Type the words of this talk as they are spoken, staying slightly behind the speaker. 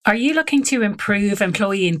Are you looking to improve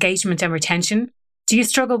employee engagement and retention? Do you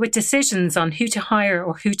struggle with decisions on who to hire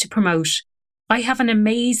or who to promote? I have an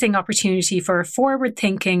amazing opportunity for a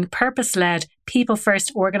forward-thinking, purpose-led,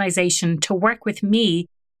 people-first organisation to work with me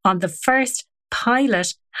on the first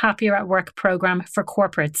pilot Happier at Work programme for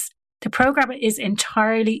corporates. The programme is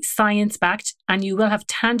entirely science-backed and you will have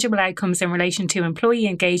tangible outcomes in relation to employee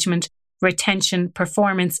engagement, retention,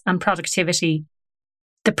 performance and productivity.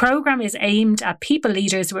 The programme is aimed at people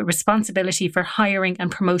leaders with responsibility for hiring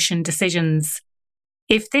and promotion decisions.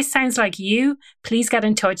 If this sounds like you, please get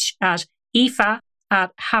in touch at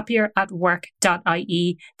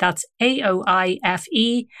aoife@happieratwork.ie. That's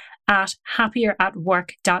AOIFE at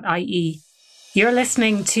happieratwork.ie. You're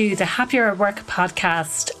listening to the Happier at Work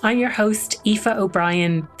podcast. I'm your host, Aoife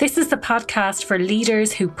O'Brien. This is the podcast for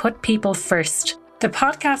leaders who put people first. The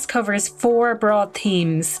podcast covers 4 broad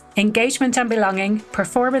themes: engagement and belonging,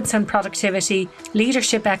 performance and productivity,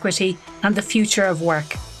 leadership equity, and the future of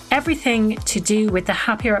work. Everything to do with the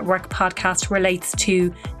Happier at Work podcast relates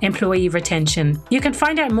to employee retention. You can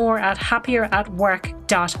find out more at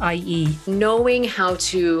happieratwork.ie. Knowing how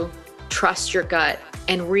to trust your gut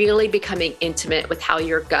and really becoming intimate with how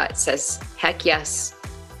your gut says heck yes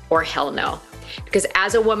or hell no. Because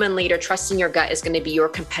as a woman leader, trusting your gut is going to be your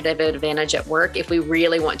competitive advantage at work if we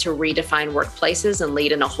really want to redefine workplaces and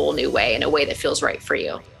lead in a whole new way, in a way that feels right for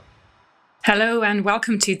you. Hello and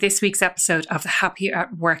welcome to this week's episode of the Happier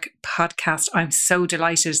at Work podcast. I'm so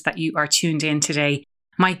delighted that you are tuned in today.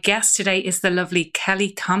 My guest today is the lovely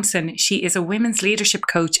Kelli Thompson. She is a women's leadership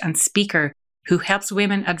coach and speaker who helps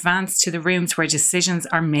women advance to the rooms where decisions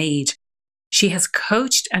are made. She has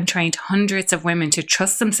coached and trained hundreds of women to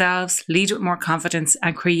trust themselves, lead with more confidence,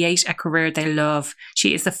 and create a career they love.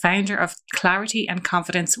 She is the founder of Clarity and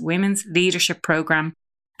Confidence Women's Leadership Program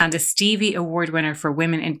and a Stevie Award winner for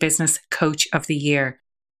Women in Business Coach of the Year.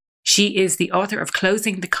 She is the author of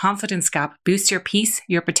Closing the Confidence Gap, Boost Your Peace,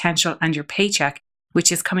 Your Potential, and Your Paycheck,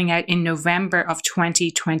 which is coming out in November of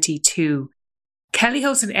 2022. Kelli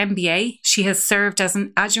holds an MBA. She has served as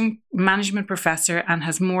an adjunct management professor and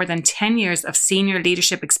has more than 10 years of senior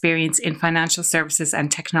leadership experience in financial services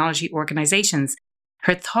and technology organizations.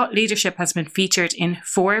 Her thought leadership has been featured in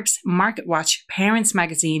Forbes, MarketWatch, Parents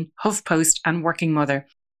Magazine, HuffPost, and Working Mother.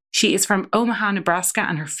 She is from Omaha, Nebraska,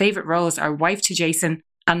 and her favorite roles are wife to Jason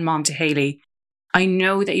and mom to Haley. I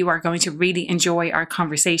know that you are going to really enjoy our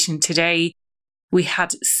conversation today. We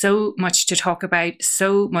had so much to talk about,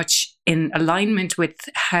 so much in alignment with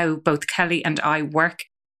how both Kelli and I work.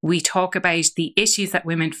 We talk about the issues that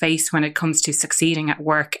women face when it comes to succeeding at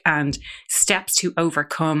work and steps to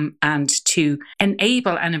overcome and to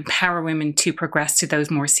enable and empower women to progress to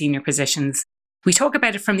those more senior positions. We talk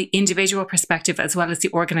about it from the individual perspective as well as the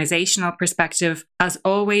organizational perspective. As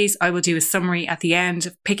always, I will do a summary at the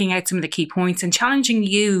end, picking out some of the key points and challenging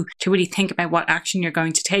you to really think about what action you're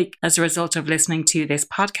going to take as a result of listening to this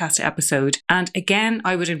podcast episode. And again,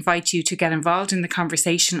 I would invite you to get involved in the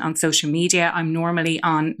conversation on social media. I'm normally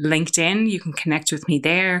on LinkedIn. You can connect with me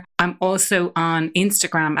there. I'm also on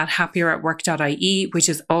Instagram at happieratwork.ie, which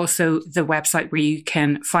is also the website where you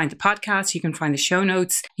can find the podcast, you can find the show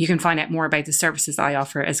notes, you can find out more about the services I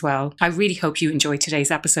offer as well. I really hope you enjoy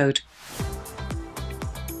today's episode.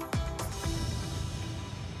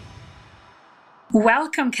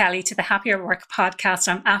 Welcome, Kelli, to the Happier at Work podcast.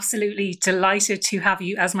 I'm absolutely delighted to have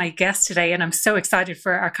you as my guest today, and I'm so excited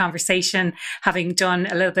for our conversation. Having done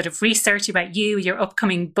a little bit of research about you, your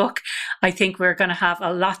upcoming book, I think we're going to have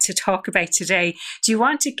a lot to talk about today. Do you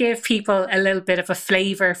want to give people a little bit of a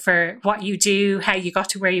flavour for what you do, how you got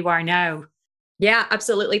to where you are now? Yeah,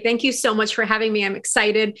 absolutely. Thank you so much for having me. I'm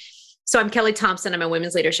excited. So I'm Kelli Thompson. I'm a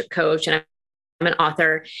women's leadership coach and I'm an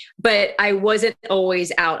author, but I wasn't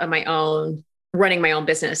always out on my own running my own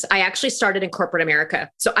business. I actually started in corporate America.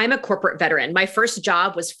 So I'm a corporate veteran. My first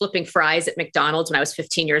job was flipping fries at McDonald's when I was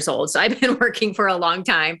 15 years old. So I've been working for a long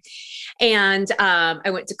time. And I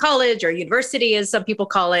went to college or university, as some people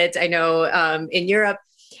call it, I know in Europe,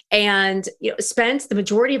 and spent the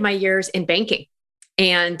majority of my years in banking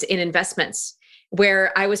and in investments,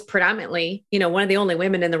 where I was predominantly, one of the only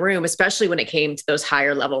women in the room, especially when it came to those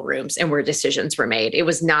higher level rooms and where decisions were made. It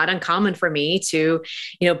was not uncommon for me to,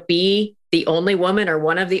 be the only woman or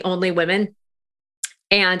one of the only women.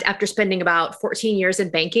 And after spending about 14 years in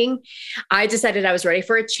banking, I decided I was ready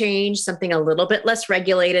for a change, something a little bit less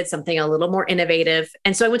regulated, something a little more innovative.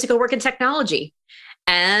 And so I went to go work in technology.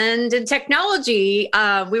 And in technology,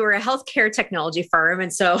 we were a healthcare technology firm.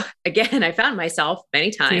 And so again, I found myself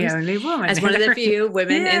many times the only woman as one of the few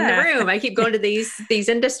women in the room. I keep going to these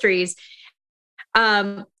industries.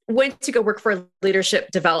 went to go work for a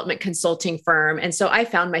leadership development consulting firm. And so I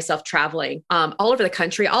found myself traveling all over the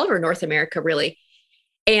country, all over North America, really.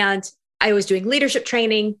 And I was doing leadership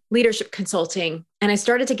training, leadership consulting, and I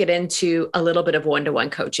started to get into a little bit of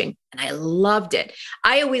one-to-one coaching, and I loved it.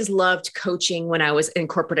 I always loved coaching when I was in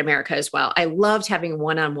corporate America as well. I loved having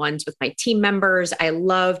one-on-ones with my team members. I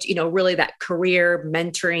loved, really that career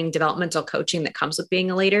mentoring, developmental coaching that comes with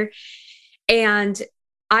being a leader. And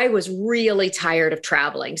I was really tired of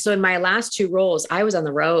traveling. So in my last 2 roles, I was on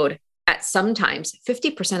the road at sometimes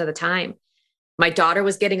 50% of the time. My daughter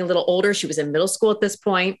was getting a little older. She was in middle school at this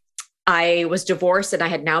point. I was divorced and I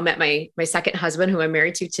had now met my second husband, who I'm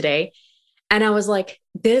married to today. And I was like,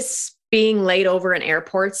 this being laid over in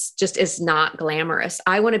airports just is not glamorous.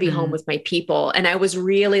 I want to be home with my people. And I was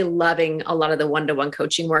really loving a lot of the one-to-one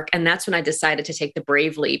coaching work. And that's when I decided to take the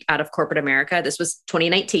brave leap out of corporate America. This was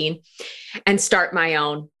 2019, and start my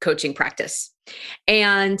own coaching practice.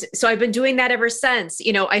 And so I've been doing that ever since.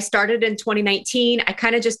 I started in 2019. I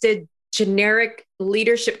kind of just did generic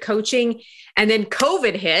leadership coaching. And then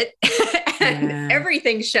COVID hit and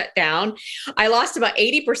everything shut down. I lost about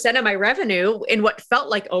 80% of my revenue in what felt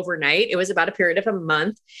like overnight. It was about a period of a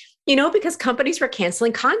month, because companies were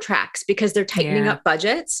canceling contracts because they're tightening up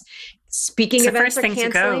budgets. Speaking events are canceling.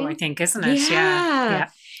 It's the first thing to go, I think, isn't it? Yeah.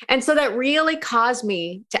 And so that really caused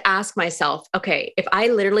me to ask myself, okay, if I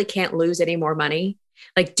literally can't lose any more money,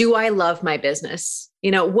 like, do I love my business?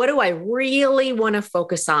 What do I really want to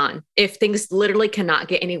focus on if things literally cannot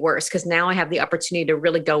get any worse? Because now I have the opportunity to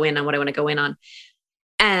really go in on what I want to go in on.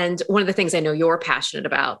 And one of the things I know you're passionate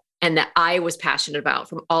about, and that I was passionate about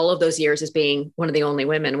from all of those years as being one of the only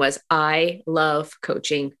women, was I love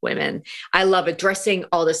coaching women. I love addressing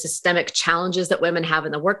all the systemic challenges that women have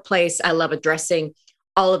in the workplace. I love addressing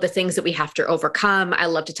all of the things that we have to overcome. I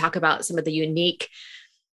love to talk about some of the unique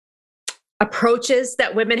approaches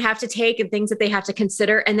that women have to take and things that they have to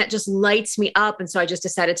consider. And that just lights me up. And so I just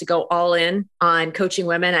decided to go all in on coaching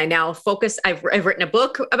women. I now focus, I've written a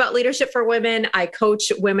book about leadership for women. I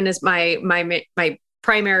coach women as my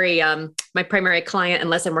primary client,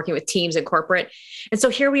 unless I'm working with teams and corporate. And so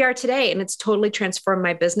here we are today, and it's totally transformed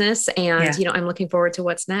my business. And, I'm looking forward to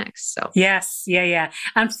what's next. So yes. Yeah.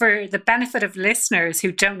 And for the benefit of listeners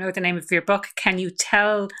who don't know the name of your book, can you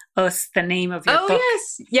tell us the name of your book?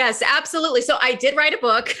 Oh, yes, absolutely. So I did write a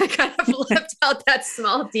book. I kind of left out that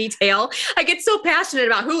small detail. I get so passionate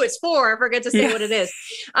about who it's for, I forget to say what it is.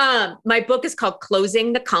 My book is called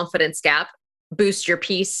Closing the Confidence Gap: Boost Your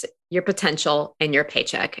Peace, Your Potential, and Your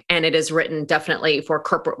Paycheck. And it is written definitely for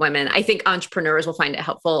corporate women. I think entrepreneurs will find it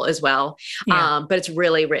helpful as well. But it's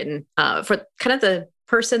really written for kind of the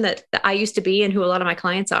person that I used to be and who a lot of my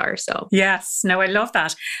clients are. So yes, no, I love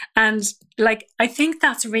that. And I think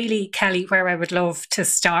that's really, Kelli, where I would love to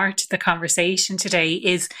start the conversation today,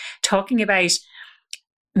 is talking about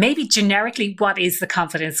maybe generically what is the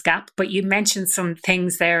confidence gap, but you mentioned some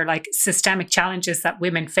things there like systemic challenges that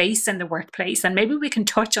women face in the workplace. And maybe we can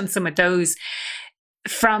touch on some of those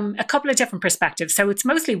from a couple of different perspectives. So it's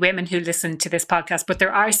mostly women who listen to this podcast, but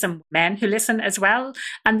there are some men who listen as well.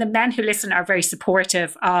 And the men who listen are very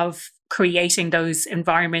supportive of creating those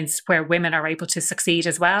environments where women are able to succeed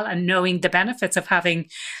as well, and knowing the benefits of having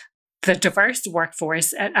the diverse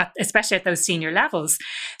workforce, especially at those senior levels.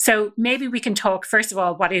 So maybe we can talk, first of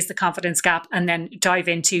all, what is the confidence gap, and then dive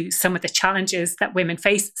into some of the challenges that women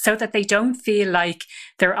face so that they don't feel like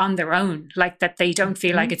they're on their own, like that they don't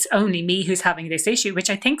feel like it's only me who's having this issue, which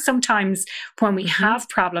I think sometimes when we have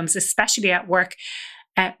problems, especially at work,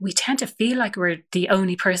 we tend to feel like we're the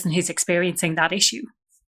only person who's experiencing that issue.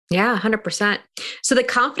 Yeah, 100%. So the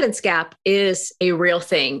confidence gap is a real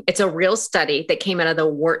thing. It's a real study that came out of the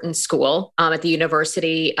Wharton School at the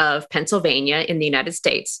University of Pennsylvania in the United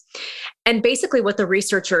States. And basically what the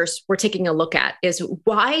researchers were taking a look at is,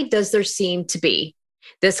 why does there seem to be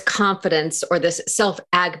this confidence or this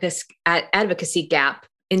self-advocacy gap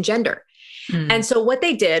in gender? And so what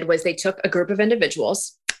they did was they took a group of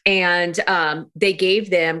individuals, and they gave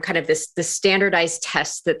them kind of this standardized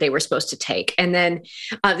test that they were supposed to take. And then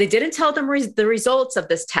they didn't tell them the results of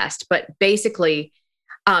this test, but basically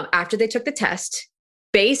after they took the test,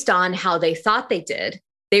 based on how they thought they did,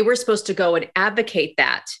 they were supposed to go and advocate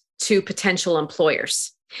that to potential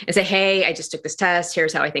employers and say, hey, I just took this test.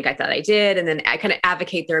 Here's how I think I thought I did. And then I kind of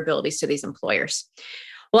advocate their abilities to these employers.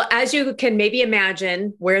 Well, as you can maybe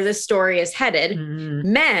imagine where this story is headed,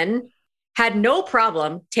 men had no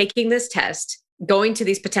problem taking this test, going to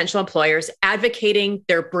these potential employers, advocating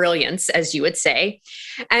their brilliance, as you would say,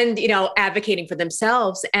 and, advocating for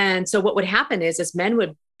themselves. And so what would happen is men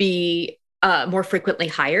would be more frequently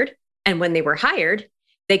hired. And when they were hired,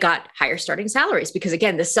 they got higher starting salaries because,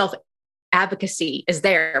 again, the self-advocacy is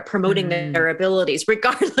there, promoting their abilities,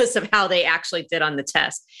 regardless of how they actually did on the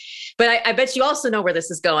test. But I bet you also know where this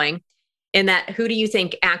is going, in that who do you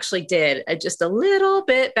think actually did just a little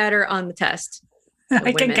bit better on the test?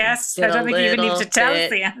 I can guess. I don't think you even need to tell us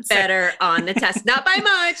the answer. Better on the test. Not by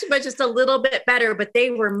much, but just a little bit better. But they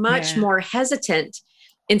were much more hesitant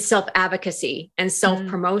in self-advocacy and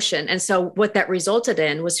self-promotion. And so what that resulted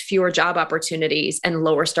in was fewer job opportunities and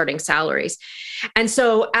lower starting salaries. And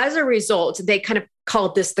so as a result, they kind of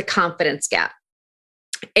called this the confidence gap.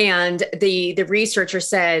 And the researcher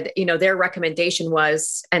said, their recommendation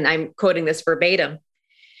was, and I'm quoting this verbatim,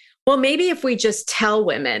 well, maybe if we just tell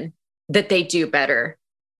women that they do better,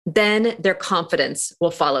 then their confidence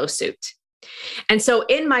will follow suit. And so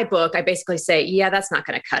in my book, I basically say, yeah, that's not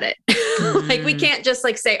going to cut it. Like, we can't just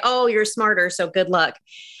say, oh, you're smarter, so good luck.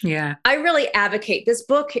 Yeah. I really advocate, this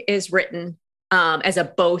book is written as a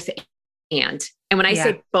both and. And when I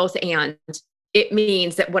say both and, it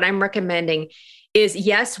means that what I'm recommending is,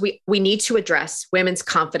 yes, we need to address women's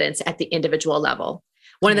confidence at the individual level.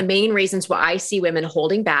 One of the main reasons why I see women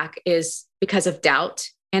holding back is because of doubt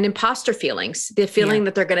and imposter feelings, the feeling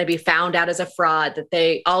that they're going to be found out as a fraud,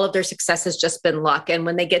 that all of their success has just been luck. And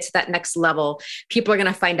when they get to that next level, people are going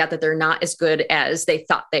to find out that they're not as good as they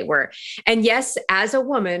thought they were. And yes, as a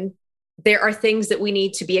woman, there are things that we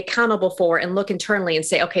need to be accountable for and look internally and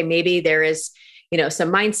say, okay, maybe there is,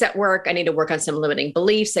 some mindset work. I need to work on some limiting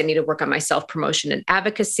beliefs. I need to work on my self-promotion and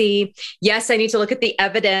advocacy. Yes, I need to look at the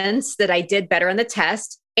evidence that I did better on the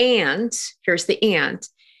test. And here's the and.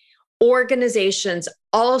 Organizations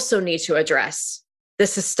also need to address the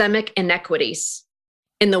systemic inequities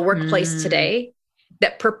in the workplace today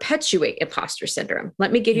that perpetuate imposter syndrome.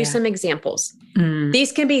 Let me give you some examples.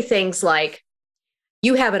 These can be things like,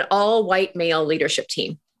 you have an all-white male leadership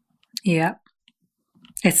team. Yeah.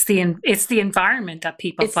 It's the environment that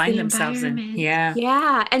people find themselves in. Yeah.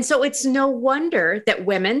 Yeah. And so it's no wonder that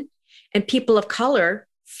women and people of color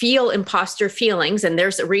feel imposter feelings. And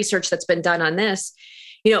there's research that's been done on this.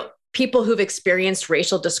 People who've experienced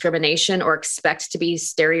racial discrimination or expect to be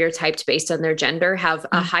stereotyped based on their gender have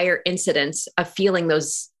a higher incidence of feeling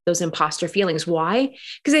those imposter feelings. Why?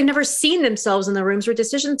 Because they've never seen themselves in the rooms where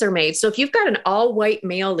decisions are made. So if you've got an all-white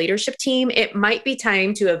male leadership team, it might be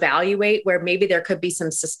time to evaluate where maybe there could be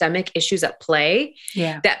some systemic issues at play,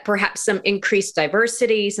 that perhaps some increased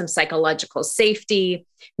diversity, some psychological safety,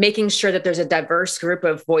 making sure that there's a diverse group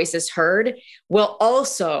of voices heard will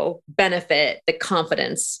also benefit the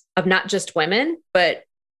confidence of not just women, but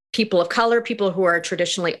people of color, people who are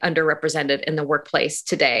traditionally underrepresented in the workplace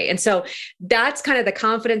today. And so that's kind of the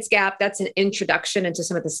confidence gap. That's an introduction into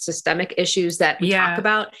some of the systemic issues that we talk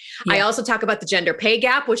about. I also talk about the gender pay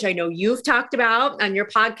gap, which I know you've talked about on your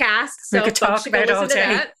podcast. So we could talk about all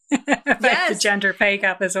day. About the gender pay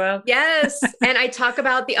gap as well. Yes. And I talk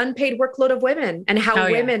about the unpaid workload of women and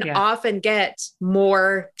how women often get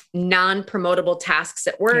more non-promotable tasks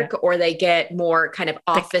at work, or they get more kind of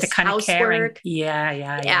office housework.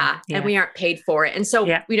 Yeah. And we aren't paid for it. And so,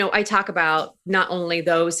 I talk about not only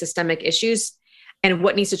those systemic issues and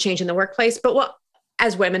what needs to change in the workplace, but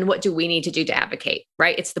as women, what do we need to do to advocate,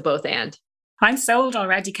 right? It's the both and. I'm sold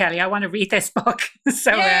already, Kelly. I want to read this book.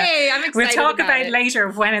 So Yay, I'm excited. We'll talk about it later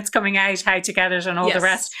when it's coming out, how to get it and all the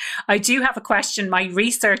rest. I do have a question. My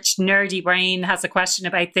research nerdy brain has a question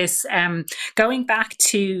about this. Going back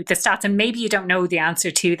to the stats, and maybe you don't know the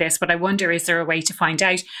answer to this, but I wonder, is there a way to find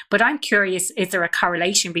out? But I'm curious, is there a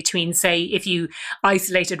correlation between, say, if you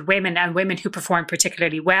isolated women and women who performed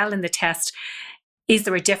particularly well in the test, is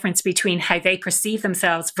there a difference between how they perceive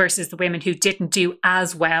themselves versus the women who didn't do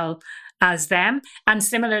as well as them? And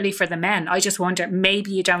similarly for the men, I just wonder,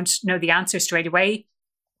 maybe you don't know the answer straight away.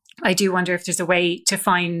 I do wonder if there's a way to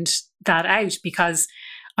find that out, because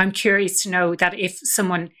I'm curious to know that if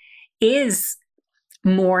someone is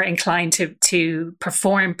more inclined to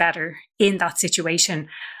perform better in that situation,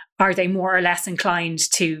 are they more or less inclined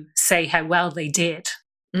to say how well they did?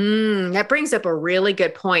 That brings up a really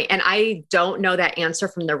good point. And I don't know that answer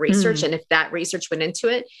from the research and if that research went into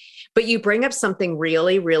it. But you bring up something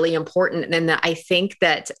really, really important. And that I think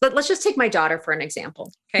that, let's just take my daughter for an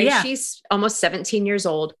example. Okay. Yeah. She's almost 17 years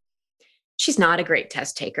old. She's not a great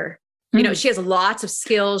test taker. She has lots of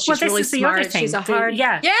skills. She's really smart. She's a hard,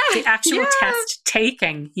 the actual test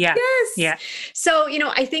taking. Yeah. Yes. Yeah. So,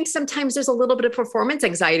 I think sometimes there's a little bit of performance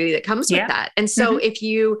anxiety that comes with that. And so if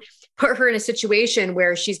you put her in a situation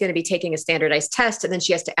where she's going to be taking a standardized test and then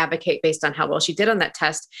she has to advocate based on how well she did on that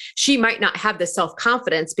test. She might not have the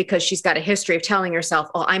self-confidence because she's got a history of telling herself,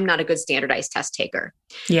 oh, I'm not a good standardized test taker.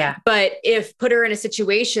 Yeah. But if put her in a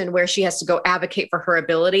situation where she has to go advocate for her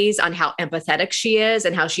abilities on how empathetic she is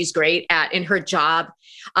and how she's great at in her job.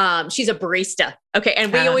 She's a barista. Okay.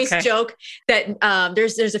 And we always joke that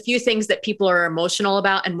there's a few things that people are emotional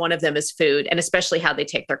about. And one of them is food, and especially how they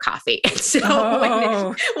take their coffee. And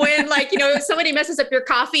so when like, if somebody messes up your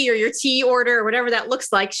coffee or your tea order or whatever that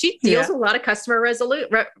looks like, she deals with a lot of customer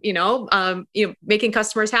making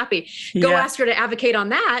customers happy. Go ask her to advocate on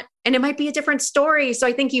that. And it might be a different story. So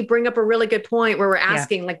I think you bring up a really good point where we're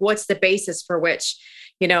asking like, what's the basis for which,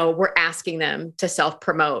 we're asking them to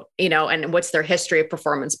self-promote, and what's their history of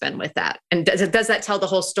performance been with that? And does that tell the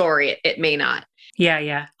whole story? It may not.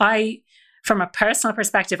 Yeah. From a personal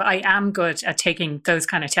perspective, I am good at taking those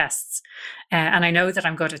kind of tests. And I know that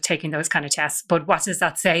I'm good at taking those kind of tests, but what does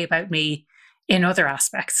that say about me in other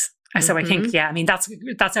aspects? So I think,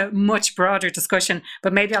 that's a much broader discussion,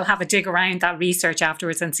 but maybe I'll have a dig around that research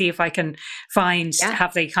afterwards and see if I can find,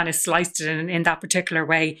 have they kind of sliced it in that particular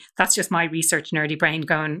way? That's just my research nerdy brain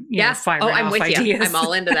going, firing off I'm with ideas. You. I'm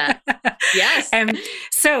all into that. Yes.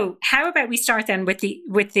 So how about we start then with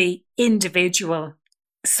the individual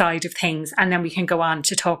side of things, and then we can go on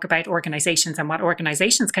to talk about organizations and what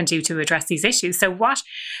organizations can do to address these issues. So what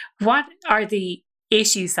are the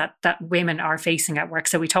issues that women are facing at work?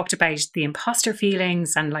 So we talked about the imposter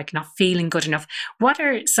feelings and like not feeling good enough. What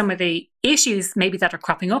are some of the issues maybe that are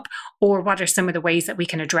cropping up, or what are some of the ways that we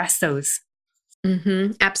can address those?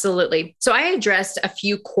 Absolutely. So I addressed a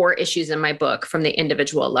few core issues in my book from the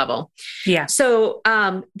individual level. Yeah. So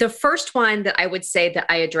the first one that I would say that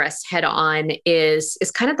I address head on is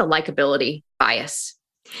kind of the likability bias.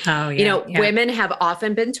 Oh, yeah. Women have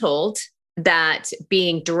often been told that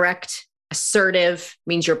being direct, assertive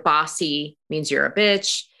means you're bossy, means you're a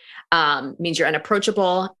bitch, means you're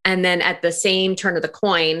unapproachable. And then at the same turn of the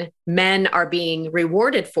coin, men are being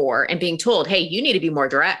rewarded for and being told, hey, you need to be more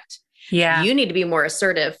direct. Yeah. You need to be more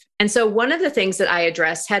assertive. And so one of the things that I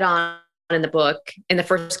address head on in the book in the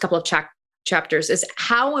first couple of chapters is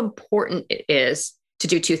how important it is to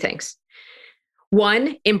do two things.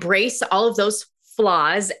 One, embrace all of those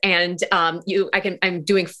flaws. And I'm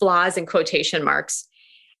doing flaws in quotation marks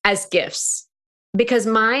as gifts, because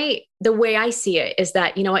the way I see it is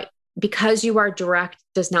that, because you are direct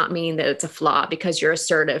does not mean that it's a flaw, because you're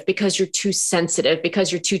assertive, because you're too sensitive,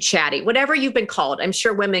 because you're too chatty, whatever you've been called. I'm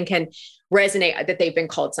sure women can resonate that they've been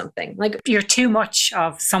called something like you're too much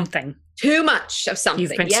of something. Too much of something.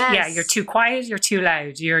 You're too quiet, you're too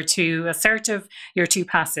loud, you're too assertive, you're too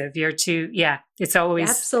passive, it's always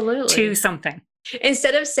absolutely too something.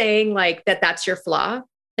 Instead of saying like that's your flaw,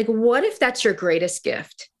 like what if that's your greatest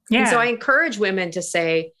gift? Yeah. And so I encourage women to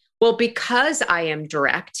say, well, because I am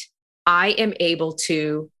direct, I am able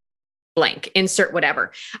to blank, insert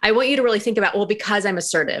whatever. I want you to really think about, well, because I'm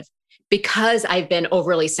assertive, because I've been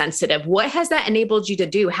overly sensitive, what has that enabled you to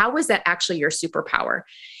do? How is that actually your superpower?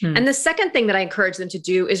 And the second thing that I encourage them to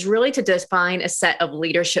do is really to define a set of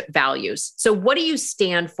leadership values. So what do you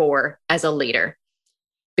stand for as a leader?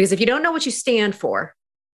 Because if you don't know what you stand for,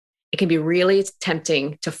 it can be really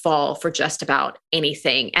tempting to fall for just about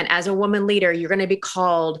anything. And as a woman leader, you're going to be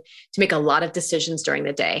called to make a lot of decisions during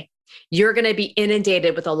the day. You're going to be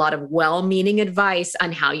inundated with a lot of well-meaning advice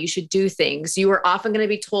on how you should do things. You are often going to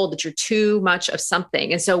be told that you're too much of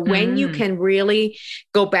something. And so when you can really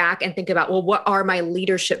go back and think about, well, what are my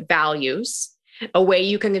leadership values? A way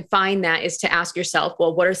you can find that is to ask yourself,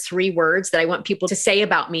 well, what are 3 words that I want people to say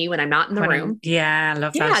about me when I'm not in the room? I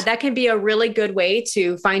love that. Yeah, that can be a really good way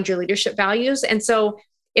to find your leadership values. And so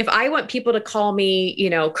if I want people to call me,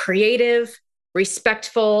 creative,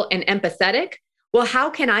 respectful, and empathetic, well, how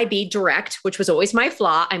can I be direct, which was always my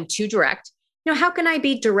flaw? I'm too direct. How can I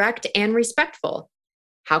be direct and respectful?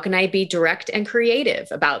 How can I be direct and creative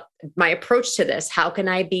about my approach to this? How can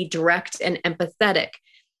I be direct and empathetic?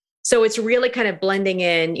 So it's really kind of blending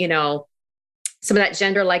in, some of that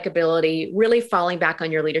gender likability, really falling back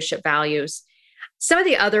on your leadership values. Some of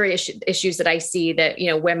the other issues that I see that,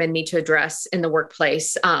 women need to address in the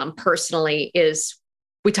workplace personally is,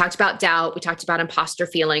 we talked about doubt, we talked about imposter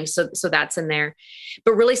feelings. So that's in there,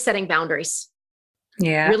 but really setting boundaries.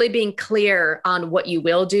 Yeah. Really being clear on what you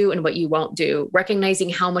will do and what you won't do,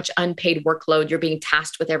 recognizing how much unpaid workload you're being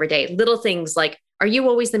tasked with every day. Little things like, are you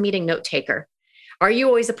always the meeting note taker? Are you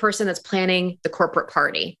always the person that's planning the corporate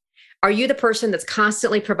party? Are you the person that's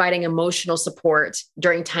constantly providing emotional support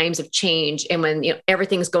during times of change and when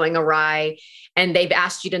everything's going awry and they've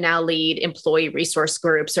asked you to now lead employee resource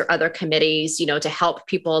groups or other committees, to help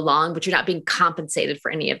people along, but you're not being compensated for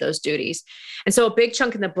any of those duties? And so a big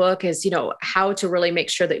chunk in the book is, how to really make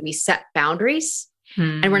sure that we set boundaries.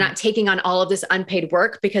 And we're not taking on all of this unpaid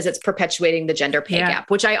work because it's perpetuating the gender pay gap,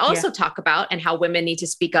 which I also talk about, and how women need to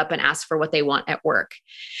speak up and ask for what they want at work.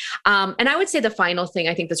 And I would say the final thing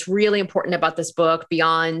I think that's really important about this book,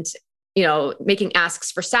 beyond, making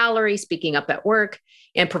asks for salary, speaking up at work,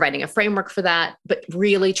 and providing a framework for that, but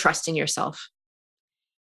really trusting yourself,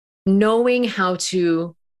 knowing how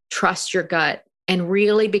to trust your gut and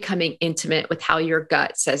really becoming intimate with how your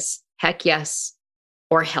gut says, heck yes,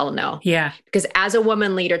 or hell no. Yeah. Because as a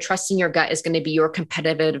woman leader, trusting your gut is going to be your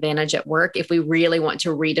competitive advantage at work if we really want to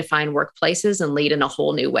redefine workplaces and lead in a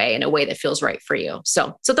whole new way, in a way that feels right for you.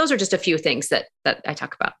 So those are just a few things that I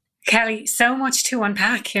talk about. Kelli, so much to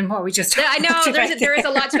unpack in what we just talked about. I know there is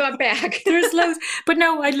a lot to unpack. There's loads, but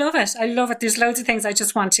no, I love it. I love it. There's loads of things I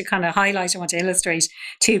just want to kind of highlight. I want to illustrate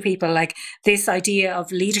to people, like this idea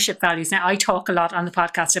of leadership values. Now, I talk a lot on the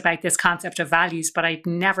podcast about this concept of values, but I'd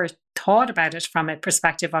never thought about it from a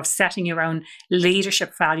perspective of setting your own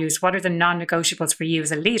leadership values. What are the non-negotiables for you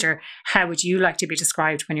as a leader? How would you like to be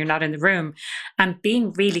described when you're not in the room? And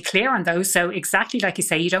being really clear on those. So exactly like you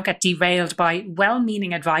say, you don't get derailed by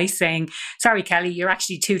well-meaning advice saying, sorry, Kelli, you're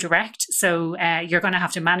actually too direct. So you're going to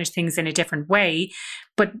have to manage things in a different way.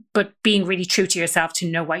 But being really true to yourself to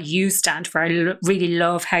know what you stand for. I really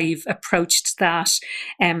love how you've approached that,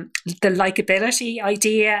 the likability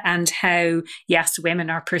idea, and how, yes,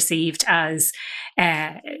 women are perceived as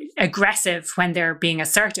aggressive when they're being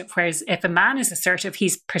assertive. Whereas if a man is assertive,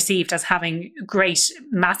 he's perceived as having great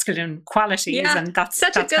masculine qualities. Yeah, and that's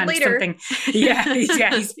such a good kind leader. Of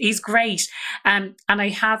something. He's great. And I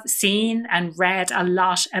have seen and read a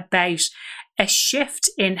lot about a shift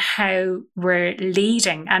in how we're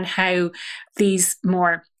leading and how these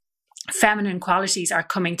more feminine qualities are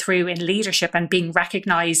coming through in leadership and being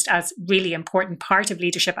recognized as really important part of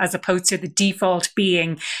leadership, as opposed to the default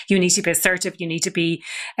being, you need to be assertive, you need to be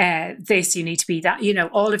this, you need to be that,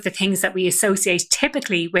 all of the things that we associate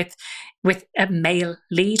typically with a male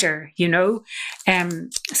leader,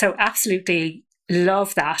 so absolutely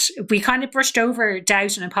love that. We kind of brushed over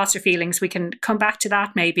doubt and imposter feelings. We can come back to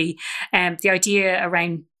that maybe. The idea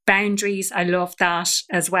around boundaries, I love that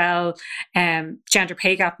as well. Gender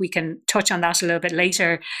pay gap, we can touch on that a little bit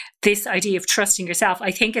later. This idea of trusting yourself,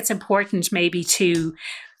 I think it's important maybe to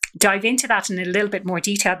dive into that in a little bit more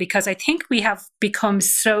detail, because I think we have become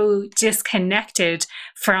so disconnected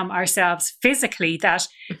from ourselves physically that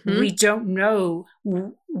we don't know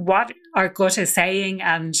what our gut is saying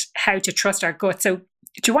and how to trust our gut. So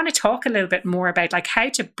do you want to talk a little bit more about like how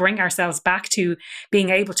to bring ourselves back to being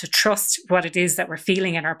able to trust what it is that we're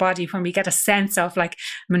feeling in our body when we get a sense of like,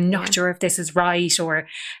 I'm not sure if this is right, or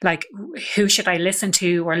like, who should I listen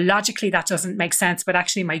to? Or logically that doesn't make sense, but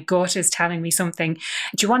actually my gut is telling me something.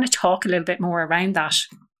 Do you want to talk a little bit more around that?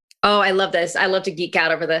 Oh, I love this. I love to geek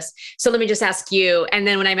out over this. So let me just ask you. And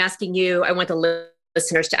then when I'm asking you, I want the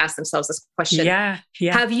listeners to ask themselves this question. Yeah.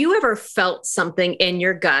 Have you ever felt something in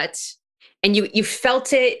your gut and you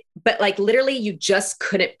felt it, but like literally you just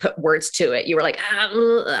couldn't put words to it? You were like,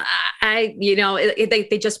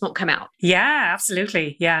 they just won't come out. Yeah,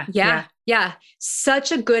 absolutely. Yeah.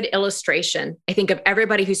 Such a good illustration, I think, of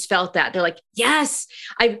everybody who's felt that. They're like, yes,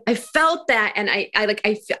 I felt that. And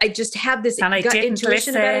I just have this and gut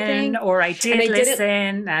intuition about a thing. Or I did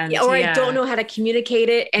listen. I don't know how to communicate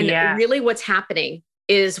it. And really what's happening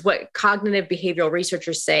is what cognitive behavioral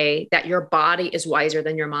researchers say, that your body is wiser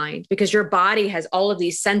than your mind, because your body has all of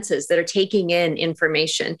these senses that are taking in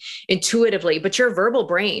information intuitively, but your verbal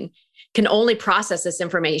brain can only process this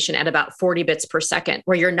information at about 40 bits per second,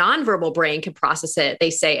 where your nonverbal brain can process it, they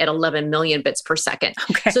say, at 11 million bits per second.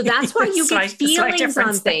 Okay. So that's why you get feelings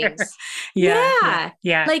on things. Yeah.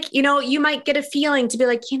 Like, you might get a feeling to be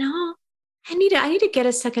like, I need to get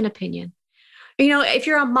a second opinion. If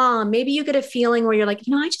you're a mom, maybe you get a feeling where you're like,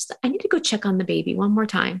 I need to go check on the baby one more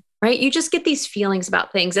time, right? You just get these feelings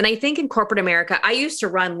about things. And I think in corporate America, I used to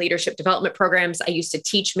run leadership development programs. I used to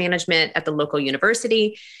teach management at the local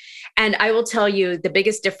university. And I will tell you the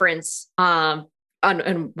biggest difference on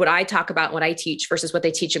what I talk about, what I teach versus what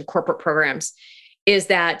they teach in corporate programs, is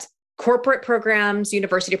that corporate programs,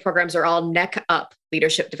 university programs are all neck up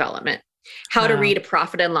leadership development. How to read a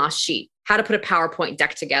profit and loss sheet, how to put a PowerPoint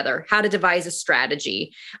deck together, how to devise a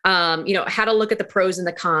strategy, how to look at the pros and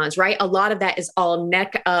the cons, right? A lot of that is all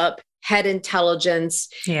neck up, head intelligence.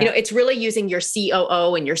 It's really using your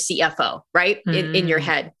COO and your CFO, right? In your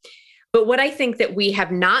head. But what I think that we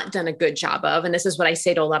have not done a good job of, and this is what I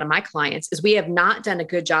say to a lot of my clients, is we have not done a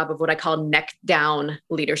good job of what I call neck down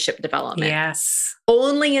leadership development. Yes.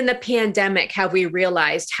 Only in the pandemic have we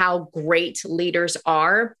realized how great leaders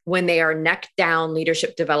are when they are neck down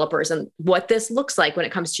leadership developers. And what this looks like when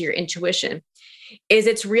it comes to your intuition is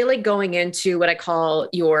it's really going into what I call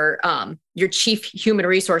your chief human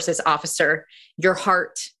resources officer, your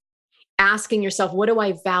heart, asking yourself, what do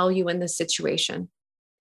I value in this situation?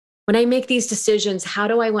 When I make these decisions, how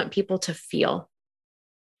do I want people to feel?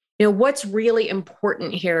 What's really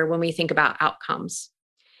important here when we think about outcomes?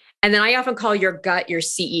 And then I often call your gut your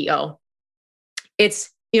CEO.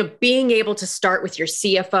 It's, being able to start with your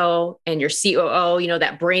CFO and your COO,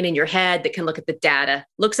 that brain in your head that can look at the data,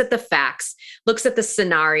 looks at the facts, looks at the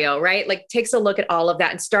scenario, right? Like takes a look at all of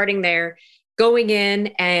that and starting there, going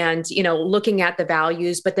in and, looking at the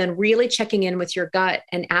values, but then really checking in with your gut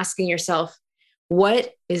and asking yourself,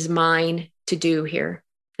 what is mine to do here?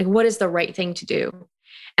 Like, what is the right thing to do?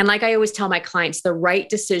 And like I always tell my clients, the right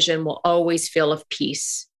decision will always feel of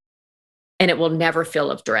peace and it will never feel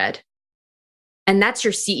of dread. And that's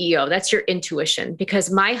your CEO, that's your intuition, because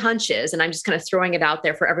my hunch is, and I'm just kind of throwing it out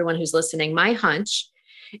there for everyone who's listening, my hunch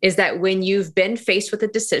is that when you've been faced with a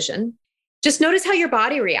decision, just notice how your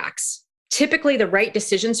body reacts. Typically, the right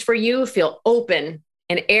decisions for you feel open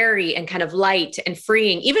and airy and kind of light and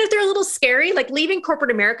freeing, even if they're a little scary. Like leaving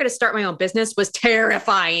corporate America to start my own business was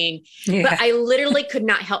terrifying, but I literally could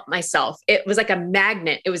not help myself. It was like a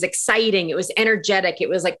magnet. It was exciting. It was energetic. It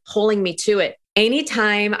was like pulling me to it.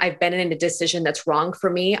 Anytime I've been in a decision that's wrong for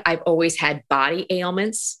me, I've always had body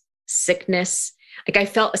ailments, sickness. Like I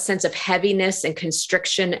felt a sense of heaviness and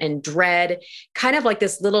constriction and dread, kind of like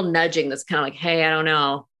this little nudging that's kind of like, hey, I don't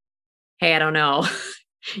know. Hey, I don't know.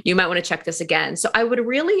 You might want to check this again. So I would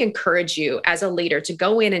really encourage you as a leader to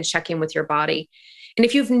go in and check in with your body. And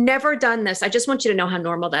if you've never done this, I just want you to know how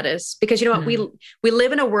normal that is, because you know what, we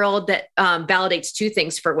live in a world that validates two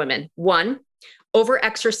things for women. One, over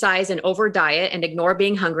exercise and over diet and ignore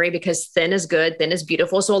being hungry because thin is good, thin is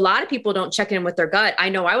beautiful. So a lot of people don't check in with their gut. I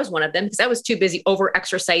know I was one of them because I was too busy over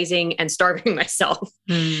exercising and starving myself.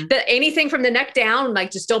 That anything from the neck down,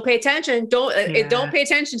 like just don't pay attention. Don't pay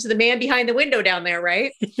attention to the man behind the window down there.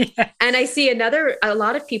 Right. And I see a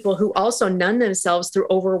lot of people who also numb themselves through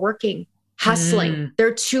overworking. Hustling.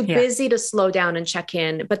 They're too busy to slow down and check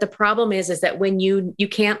in. But the problem is that when you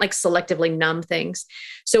can't like selectively numb things.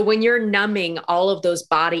 So when you're numbing all of those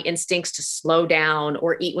body instincts to slow down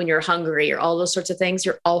or eat when you're hungry or all those sorts of things,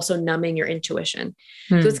 you're also numbing your intuition.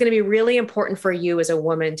 So it's going to be really important for you as a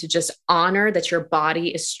woman to just honor that your body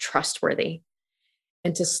is trustworthy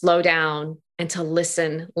and to slow down and to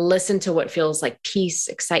listen to what feels like peace,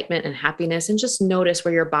 excitement, and happiness, and just notice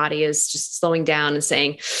where your body is just slowing down and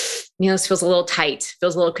saying, this feels a little tight,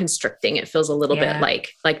 feels a little constricting. It feels a little bit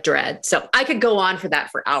like dread. So I could go on for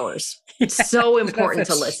that for hours. It's so important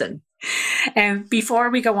to listen. Before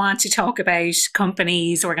we go on to talk about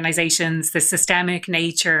companies, organizations, the systemic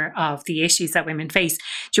nature of the issues that women face,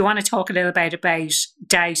 do you want to talk a little bit about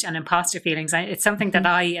doubt and imposter feelings? It's something that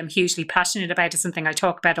I am hugely passionate about. It's something I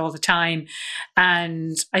talk about all the time.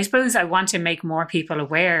 And I suppose I want to make more people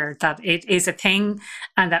aware that it is a thing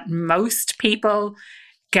and that most people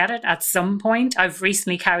get it at some point. I've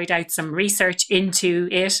recently carried out some research into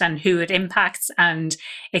it and who it impacts, and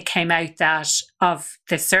it came out that of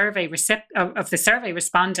the survey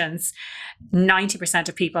respondents, 90%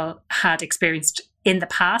 of people had experienced in the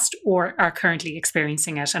past or are currently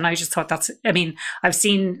experiencing it. And I just thought I've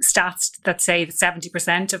seen stats that say that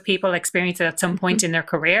 70% of people experience it at some point in their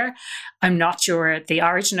career. I'm not sure the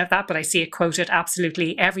origin of that, but I see it quoted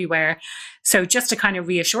absolutely everywhere. So just to kind of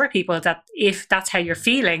reassure people that if that's how you're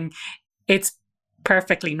feeling, it's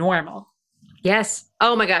perfectly normal. Yes.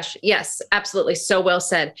 Oh my gosh. Yes, absolutely. So well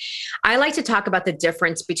said. I like to talk about the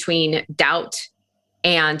difference between doubt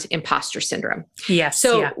and imposter syndrome. Yes.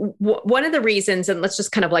 So one of the reasons, and let's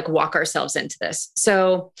just kind of like walk ourselves into this.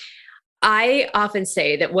 So I often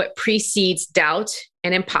say that what precedes doubt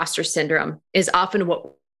and imposter syndrome is often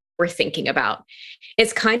what we're thinking about.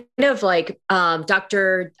 It's kind of like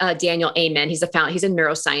Dr. Daniel Amen. He's a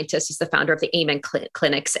neuroscientist. He's the founder of the Amen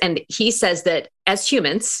clinics. And he says that as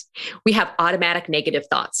humans, we have automatic negative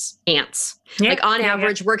thoughts, ants. Like on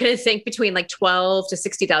average, we're going to think between like 12 to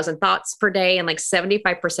 60,000 thoughts per day. And like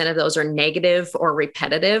 75% of those are negative or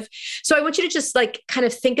repetitive. So I want you to just like kind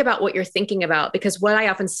of think about what you're thinking about, because what I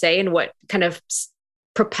often say and what kind of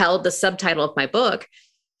propelled the subtitle of my book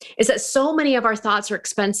is that so many of our thoughts are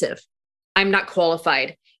expensive. I'm not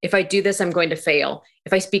qualified. If I do this, I'm going to fail.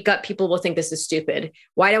 If I speak up, people will think this is stupid.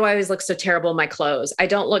 Why do I always look so terrible in my clothes? I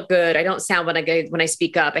don't look good. I don't sound when I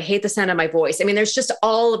speak up. I hate the sound of my voice. I mean, there's just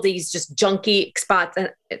all of these just junky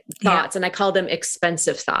thoughts, and I call them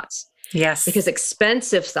expensive thoughts. Yes. Because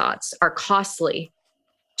expensive thoughts are costly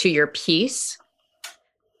to your peace.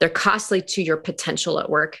 They're costly to your potential at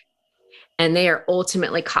work, and they are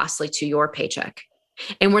ultimately costly to your paycheck.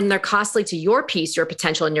 And when they're costly to your peace, your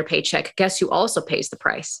potential, and your paycheck, guess who also pays the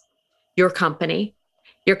price? Your company.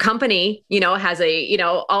 Your company, has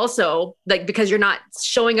also like, because you're not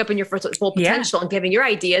showing up in your full potential and giving your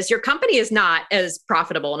ideas, your company is not as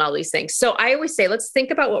profitable and all these things. So I always say, let's think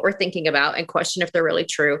about what we're thinking about and question if they're really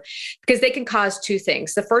true, because they can cause two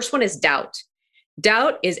things. The first one is doubt.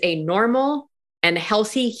 Doubt is a normal and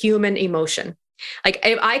healthy human emotion. Like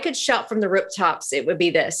if I could shout from the rooftops, it would be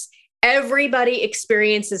this: everybody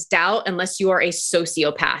experiences doubt unless you are a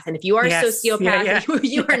sociopath. And if you are a sociopath,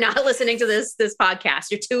 you are not listening to this podcast.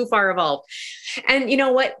 You're too far evolved. And you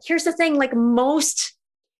know what? Here's the thing, like most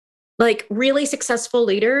really successful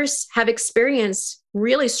leaders have experienced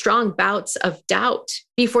really strong bouts of doubt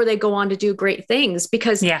before they go on to do great things,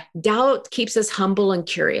 because doubt keeps us humble and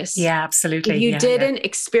curious. Yeah, absolutely. If you didn't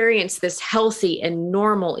experience this healthy and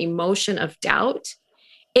normal emotion of doubt,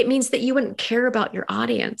 it means that you wouldn't care about your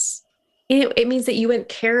audience. It means that you wouldn't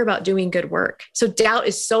care about doing good work. So doubt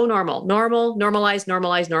is so normal. Normalize.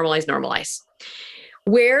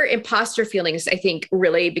 Where imposter feelings, I think,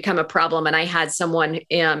 really become a problem. And I had someone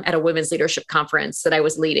at a women's leadership conference that I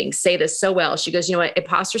was leading say this so well. She goes, you know what?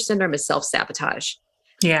 Imposter syndrome is self-sabotage.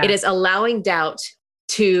 Yeah. It is allowing doubt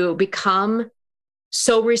to become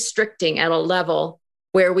so restricting at a level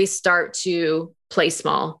where we start to play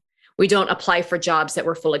small. We don't apply for jobs that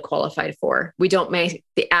we're fully qualified for. We don't make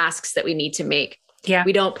the asks that we need to make. Yeah.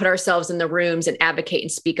 We don't put ourselves in the rooms and advocate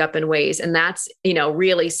and speak up in ways. And that's,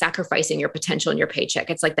 really sacrificing your potential and your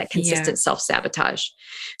paycheck. It's like that consistent self-sabotage.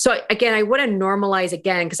 So again, I want to normalize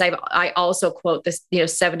again, because I also quote this,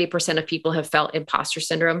 70% of people have felt imposter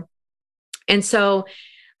syndrome. And so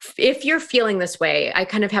if you're feeling this way, I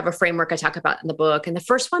kind of have a framework I talk about in the book. And the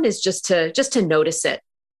first one is just to notice it.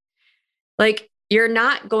 Like, you're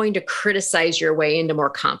not going to criticize your way into more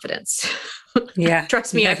confidence. Yeah.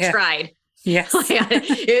 Trust me, I've tried. Yes.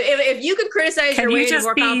 If you could criticize your way into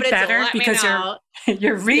more confidence, better because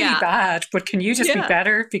you're really bad, but can you just be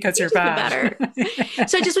better because you're bad?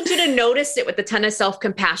 So I just want you to notice it with a ton of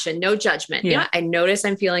self-compassion, no judgment. Yeah. I notice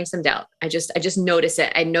I'm feeling some doubt. I just notice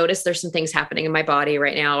it. I notice there's some things happening in my body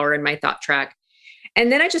right now or in my thought track.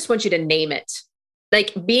 And then I just want you to name it.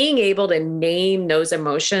 Like, being able to name those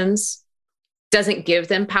emotions doesn't give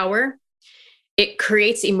them power. It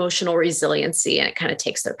creates emotional resiliency, and it kind of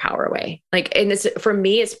takes their power away. And for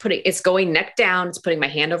me, it's going neck down. It's putting my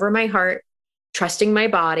hand over my heart, trusting my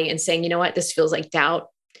body and saying, you know what, this feels like doubt.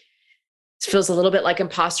 This feels a little bit like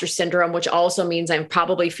imposter syndrome, which also means I'm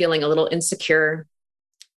probably feeling a little insecure,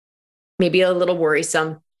 maybe a little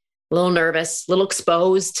worrisome, a little nervous, a little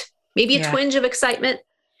exposed, maybe a twinge of excitement.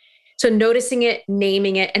 So noticing it,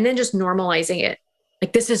 naming it, and then just normalizing it.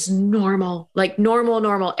 Like, this is normal, like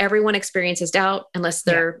normal. Everyone experiences doubt unless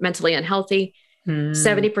they're mentally unhealthy.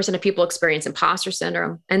 70% of people experience imposter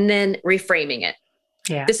syndrome, and then reframing it.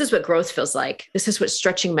 Yeah. This is what growth feels like. This is what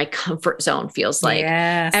stretching my comfort zone feels like.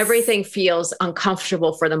 Yes. Everything feels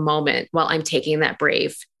uncomfortable for the moment while I'm taking that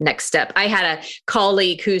brave next step. I had a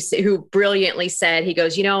colleague who brilliantly said, he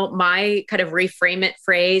goes, my kind of reframe it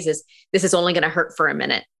phrase is, this is only going to hurt for a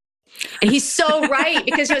minute. And he's so right,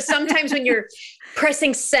 because sometimes when you're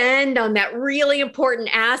pressing send on that really important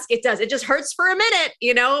ask, it just hurts for a minute,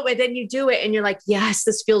 and then you do it and you're like, yes,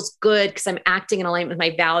 this feels good because I'm acting in alignment with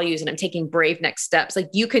my values and I'm taking brave next steps. Like,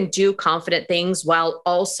 you can do confident things while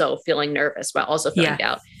also feeling nervous, while also feeling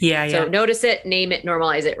doubt. So notice it, name it,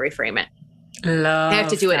 normalize it, reframe it. I have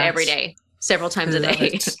to do it every day, several times a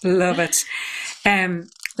day. Love it.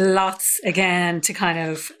 Lots again to kind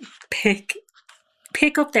of pick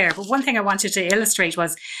up there. But one thing I wanted to illustrate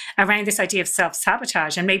was around this idea of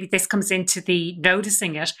self-sabotage. And maybe this comes into the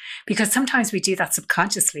noticing it, because sometimes we do that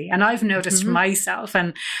subconsciously. And I've noticed myself,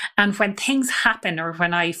 and when things happen, or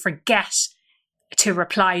when I forget to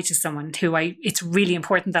reply to someone it's really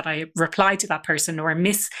important that I reply to that person, or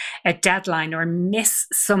miss a deadline, or miss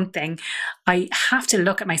something, I have to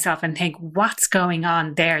look at myself and think, what's going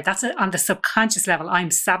on there? That's on the subconscious level. I'm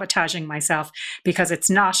sabotaging myself because it's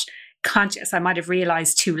not conscious. I might have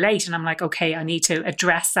realized too late, and I'm like, okay, I need to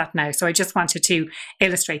address that now. So I just wanted to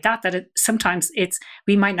illustrate that sometimes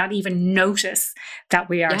we might not even notice that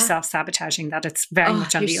we are self-sabotaging, that it's very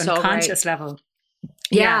much on the unconscious level.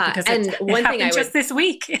 Yeah. because And one thing just this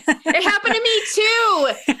week. It happened to me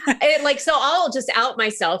too. So I'll just out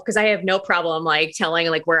myself because I have no problem like telling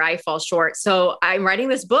like where I fall short. So I'm writing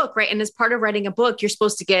this book, right? And as part of writing a book, you're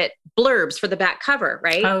supposed to get blurbs for the back cover,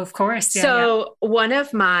 right? Oh, of course. Yeah, so one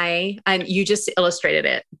of my, and you just illustrated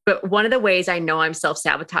it, but one of the ways I know I'm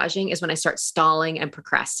self-sabotaging is when I start stalling and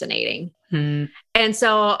procrastinating. And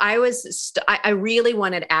so I really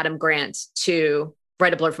wanted Adam Grant to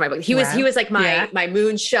write a blurb for my book. He was like my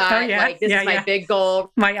moonshot. Like this is my big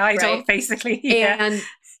goal. My idol, right? Basically. And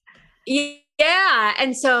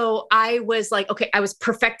and so I was like, okay, I was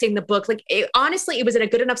perfecting the book. Like honestly, it was in a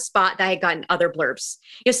good enough spot that I had gotten other blurbs.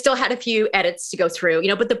 Still had a few edits to go through,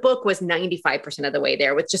 but the book was 95% of the way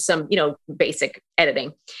there with just some, basic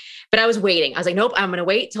editing. But I was waiting. I was like, nope, I'm going to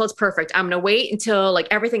wait till it's perfect. I'm going to wait until like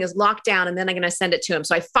everything is locked down and then I'm going to send it to him.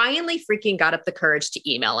 So I finally freaking got up the courage to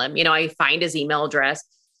email him. I find his email address,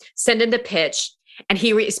 send him the pitch, and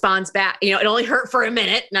he responds back. It only hurt for a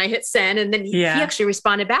minute and I hit send. And then he actually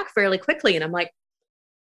responded back fairly quickly. And I'm like,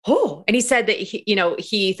 oh, and he said that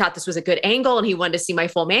he thought this was a good angle and he wanted to see my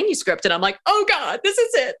full manuscript. And I'm like, oh God, this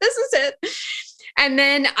is it. This is it. And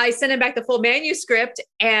then I sent him back the full manuscript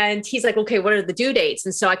and he's like, okay, what are the due dates?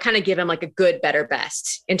 And so I kind of give him like a good, better,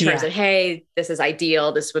 best in terms of, hey, this is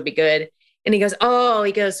ideal. This would be good. And he goes,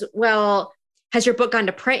 well, has your book gone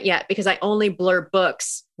to print yet? Because I only blurb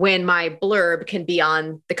books when my blurb can be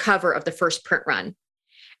on the cover of the first print run.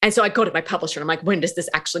 And so I go to my publisher and I'm like, when does this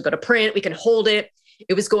actually go to print? We can hold it.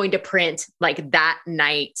 It was going to print like that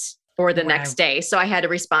night or the next day. So I had to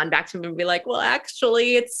respond back to him and be like, well,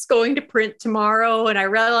 actually it's going to print tomorrow. And I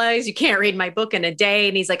realize you can't read my book in a day.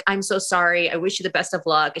 And he's like, I'm so sorry. I wish you the best of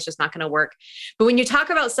luck. It's just not going to work. But when you talk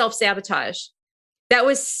about self-sabotage, that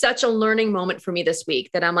was such a learning moment for me this week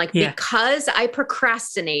that I'm like, because I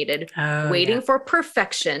procrastinated waiting for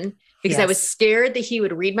perfection, because I was scared that he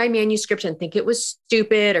would read my manuscript and think it was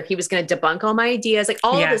stupid or he was going to debunk all my ideas. Like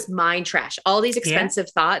all of this mind trash, all these expensive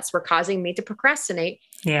thoughts were causing me to procrastinate.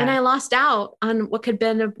 And I lost out on what could have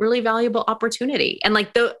been a really valuable opportunity. And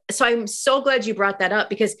so I'm so glad you brought that up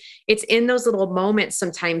because it's in those little moments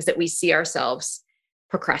sometimes that we see ourselves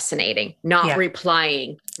procrastinating, not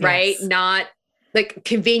replying, right? Not like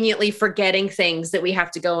conveniently forgetting things that we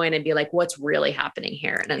have to go in and be like, what's really happening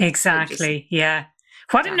here? And exactly.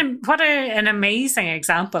 What an amazing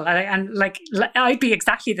example. And like, I'd be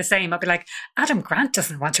exactly the same. I'd be like, Adam Grant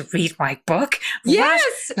doesn't want to read my book. Yes.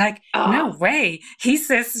 What? Like, no way. He's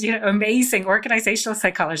this, amazing organizational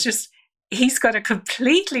psychologist. He's going to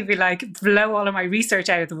completely be like, blow all of my research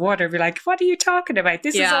out of the water. Be like, what are you talking about?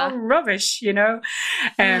 This is all rubbish,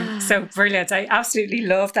 So brilliant. I absolutely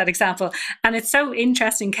love that example. And it's so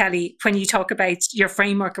interesting, Kelli, when you talk about your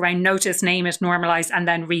framework around notice, name it, normalize, and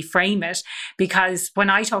then reframe it. Because when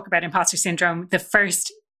I talk about imposter syndrome, the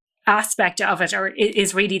first aspect of it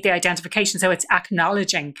is really the identification. So it's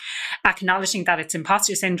acknowledging that it's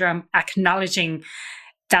imposter syndrome, acknowledging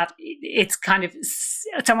that it's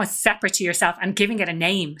almost separate to yourself and giving it a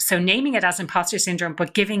name. So naming it as imposter syndrome,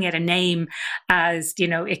 but giving it a name as,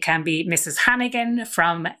 it can be Mrs. Hannigan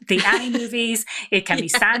from the Annie movies. It can be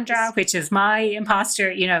Sandra, which is my imposter.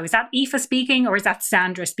 Is that Aoife speaking or is that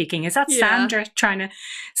Sandra speaking? Is that Sandra trying to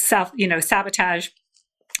sabotage?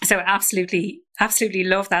 So absolutely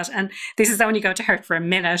love that. And this is only going to hurt for a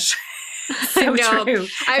minute. So true.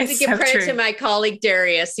 I have to give credit to my colleague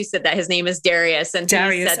Darius, who said that. His name is Darius, and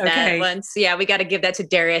he said that once. Yeah, we got to give that to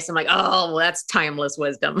Darius. I'm like, oh, well, that's timeless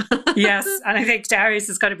wisdom. Yes, and I think Darius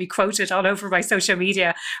is going to be quoted all over my social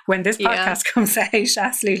media when this podcast comes out.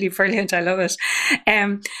 Absolutely brilliant. I love it.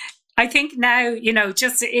 I think now,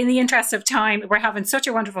 just in the interest of time, we're having such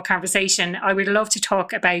a wonderful conversation. I would love to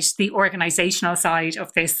talk about the organizational side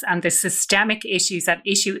of this and the systemic issues that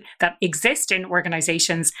exist in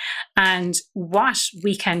organizations and what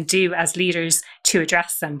we can do as leaders to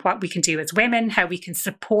address them, what we can do as women, how we can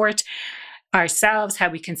support ourselves, how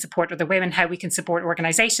we can support other women, how we can support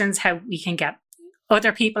organizations, how we can get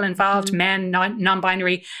other people involved, men,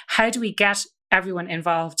 non-binary. How do we get everyone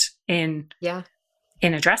involved in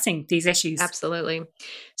addressing these issues? Absolutely.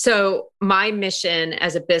 So my mission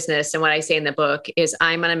as a business and what I say in the book is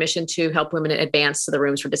I'm on a mission to help women advance to the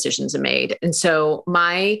rooms where decisions are made. And so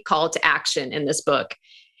my call to action in this book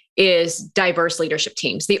is diverse leadership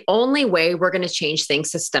teams. The only way we're going to change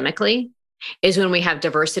things systemically is when we have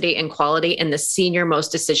diversity and quality in the senior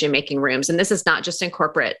most decision-making rooms. And this is not just in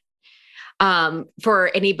corporate. For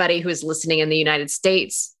anybody who is listening in the United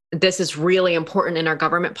States, this is really important in our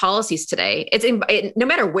government policies today. No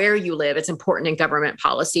matter where you live, it's important in government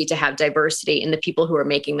policy to have diversity in the people who are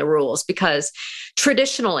making the rules, because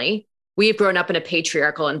traditionally we've grown up in a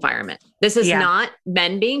patriarchal environment. This is not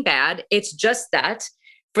men being bad. It's just that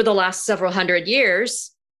for the last several hundred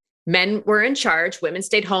years, men were in charge, women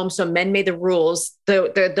stayed home. So men made the rules.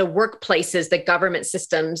 The workplaces, the government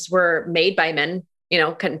systems were made by men,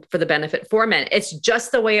 for the benefit for men. It's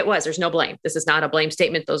just the way it was. There's no blame. This is not a blame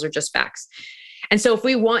statement. Those are just facts. And so if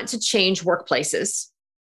we want to change workplaces,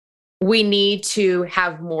 we need to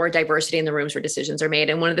have more diversity in the rooms where decisions are made.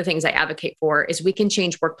 And one of the things I advocate for is we can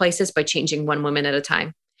change workplaces by changing one woman at a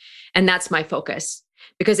time. And that's my focus.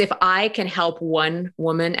 Because if I can help one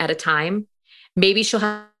woman at a time, maybe she'll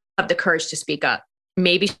have the courage to speak up.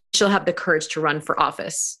 Maybe she'll have the courage to run for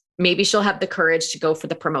office. Maybe she'll have the courage to go for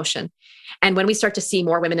the promotion. And when we start to see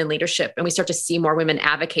more women in leadership and we start to see more women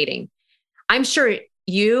advocating, I'm sure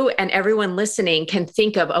you and everyone listening can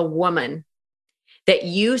think of a woman that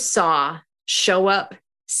you saw show up,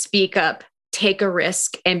 speak up, take a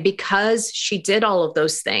risk. And because she did all of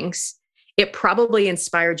those things, it probably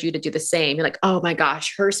inspired you to do the same. You're like, oh my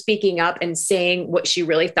gosh, her speaking up and saying what she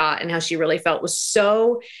really thought and how she really felt was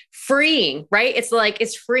so freeing, right? It's like,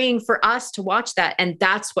 it's freeing for us to watch that. And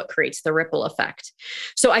that's what creates the ripple effect.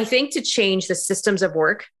 So I think to change the systems of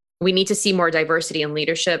work, we need to see more diversity in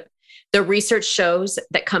leadership. The research shows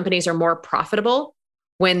that companies are more profitable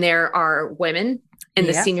when there are women in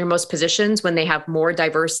the senior most positions, when they have more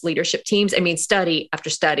diverse leadership teams. I mean, study after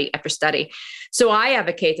study after study. So I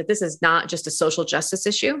advocate that this is not just a social justice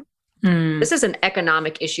issue. This is an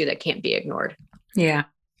economic issue that can't be ignored. Yeah.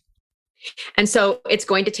 And so it's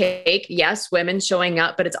going to take, yes, women showing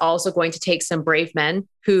up, but it's also going to take some brave men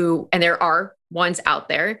who, and there are ones out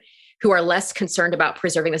there who are less concerned about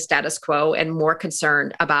preserving the status quo and more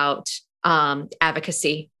concerned about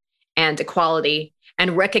advocacy and equality,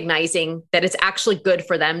 and recognizing that it's actually good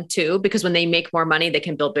for them too, because when they make more money, they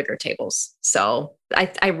can build bigger tables. So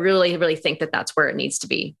I really, really think that that's where it needs to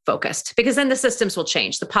be focused, because then the systems will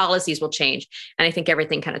change, the policies will change. And I think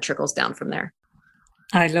everything kind of trickles down from there.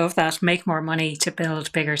 I love that. Make more money to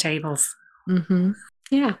build bigger tables. Mm-hmm.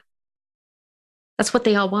 Yeah. That's what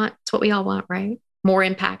they all want. It's what we all want, right? More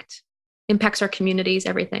impact. Impacts our communities,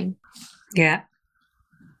 everything. Yeah.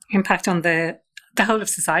 Impact on the whole of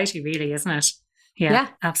society, really, isn't it? Yeah,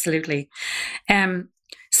 absolutely.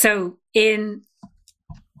 So in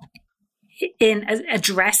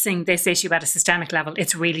addressing this issue at a systemic level,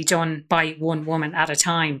 it's really done by one woman at a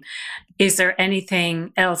time. Is there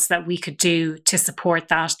anything else that we could do to support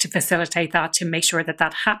that, to facilitate that, to make sure that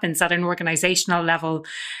that happens at an organizational level,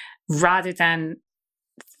 rather than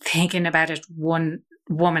thinking about it one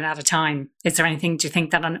woman at a time? Is there anything, do you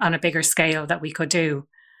think, that on a bigger scale that we could do?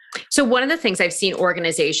 So one of the things I've seen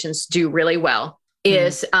organizations do really well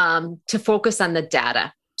is to focus on the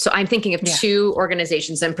data. So I'm thinking of two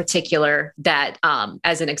organizations in particular that,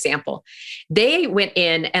 as an example, they went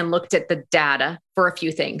in and looked at the data for a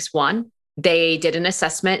few things. One, they did an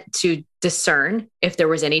assessment to discern if there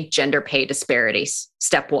was any gender pay disparities.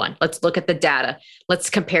 Step one, let's look at the data. Let's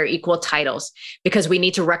compare equal titles, because we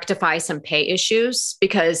need to rectify some pay issues,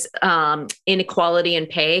 because inequality in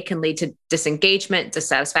pay can lead to disengagement,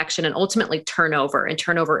 dissatisfaction, and ultimately turnover. And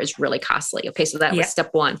turnover is really costly. Okay, so that was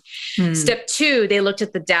step one. Step two, they looked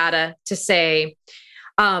at the data to say,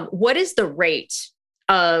 what is the rate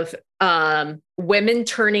of women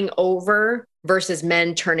turning over versus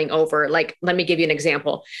men turning over? Like, let me give you an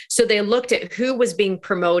example. So they looked at who was being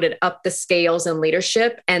promoted up the scales in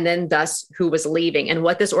leadership, and then thus who was leaving. And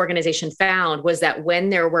what this organization found was that when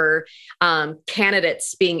there were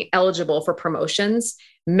candidates being eligible for promotions,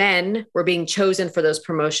 men were being chosen for those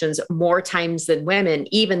promotions more times than women,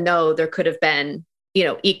 even though there could have been,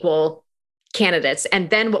 equal candidates. And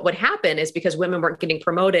then what would happen is, because women weren't getting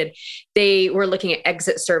promoted, they were looking at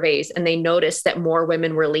exit surveys, and they noticed that more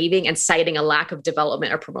women were leaving and citing a lack of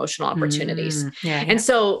development or promotional opportunities. And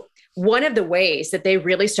so one of the ways that they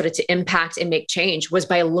really started to impact and make change was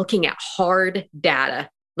by looking at hard data,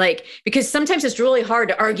 because sometimes it's really hard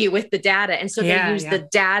to argue with the data. And so they used the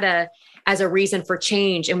data as a reason for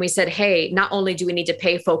change. And we said, hey, not only do we need to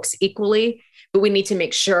pay folks equally, but we need to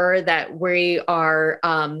make sure that we are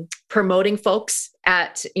promoting folks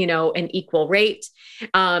at, an equal rate.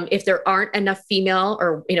 If there aren't enough female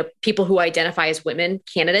or, people who identify as women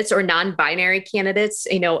candidates or non-binary candidates,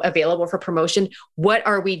 available for promotion, what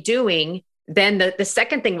are we doing? Then the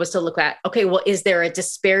second thing was to look at, okay, well, is there a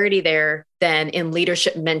disparity there then in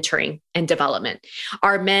leadership mentoring and development?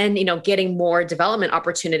 Are men, getting more development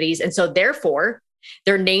opportunities? And so therefore,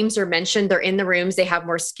 their names are mentioned, they're in the rooms, they have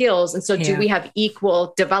more skills. And so do we have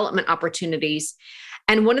equal development opportunities?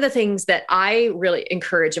 And one of the things that I really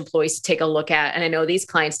encourage employees to take a look at, and I know these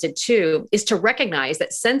clients did too, is to recognize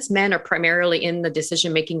that since men are primarily in the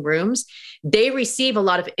decision-making rooms, they receive a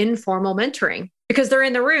lot of informal mentoring because they're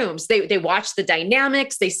in the rooms. They watch the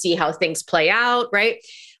dynamics, they see how things play out, right?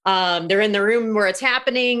 They're in the room where it's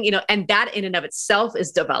happening, and that in and of itself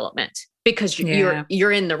is development because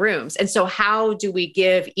you're in the rooms. And so how do we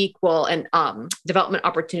give equal and development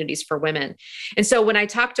opportunities for women? And so when I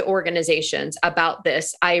talk to organizations about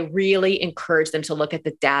this, I really encourage them to look at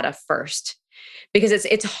the data first, because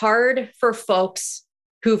it's hard for folks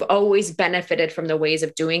who've always benefited from the ways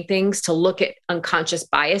of doing things to look at unconscious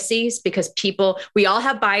biases, because we all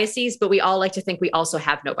have biases, but we all like to think we also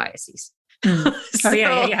have no biases. So,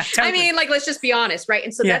 yeah. Totally. I mean, let's just be honest, right?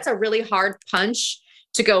 And so that's a really hard punch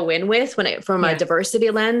to go in with from a diversity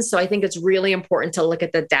lens. So I think it's really important to look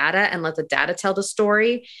at the data and let the data tell the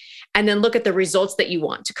story, and then look at the results that you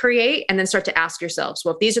want to create, and then start to ask yourselves,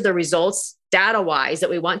 well, if these are the results data-wise that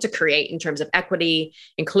we want to create in terms of equity,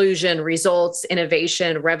 inclusion, results,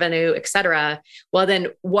 innovation, revenue, et cetera, well, then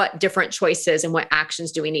what different choices and what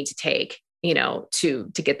actions do we need to take, to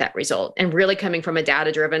get that result? And really coming from a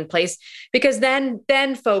data-driven place, because then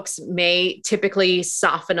folks may typically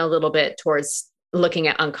soften a little bit towards looking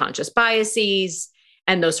at unconscious biases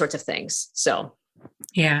and those sorts of things. So,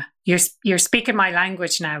 yeah, you're speaking my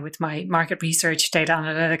language now with my market research, data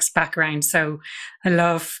analytics background. So I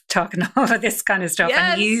love talking all of this kind of stuff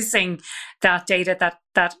and using that data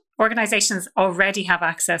that organizations already have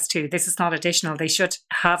access to. This is not additional. They should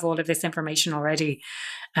have all of this information already,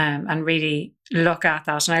 and really look at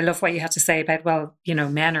that. And I love what you had to say about, well,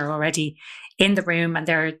 men are already in the room and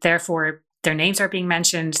therefore their names are being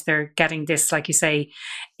mentioned. They're getting this, like you say,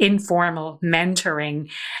 informal mentoring.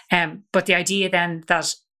 But the idea then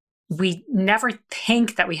that we never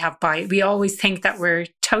think that we have bias. We always think that we're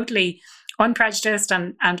totally unprejudiced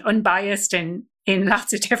and unbiased in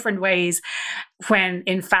lots of different ways, when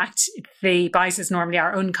in fact the biases normally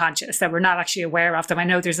are unconscious, that we're not actually aware of them. I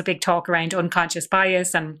know there's a big talk around unconscious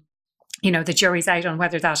bias, and the jury's out on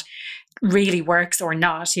whether that really works or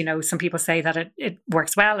not. Some people say that it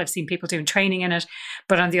works well. I've seen people doing training in it.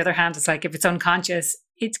 But on the other hand, it's like, if it's unconscious,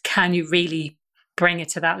 can you really bring it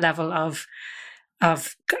to that level of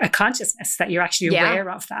a consciousness that you're actually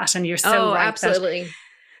aware of that? And you're so right. Absolutely.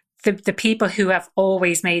 The people who have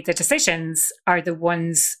always made the decisions are the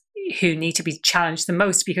ones who need to be challenged the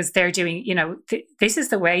most, because they're doing, this is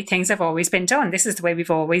the way things have always been done. This is the way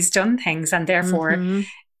we've always done things. And therefore,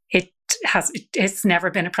 it's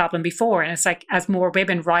never been a problem before. And it's like, as more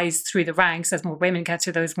women rise through the ranks, as more women get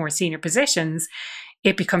to those more senior positions,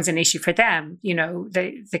 it becomes an issue for them.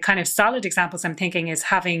 The kind of solid examples I'm thinking is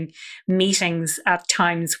having meetings at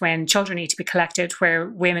times when children need to be collected, where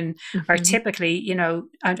women are typically,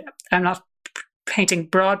 I'm not painting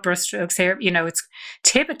broad brushstrokes here, it's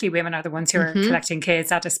typically women are the ones who are collecting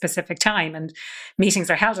kids at a specific time, and meetings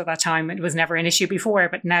are held at that time. It was never an issue before,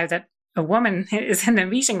 but now that a woman is in the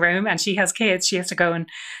meeting room and she has kids, she has to go and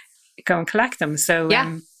collect them. So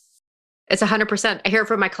it's 100%. I hear it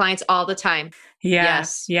from my clients all the time.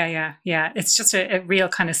 Yes. Yeah. It's just a real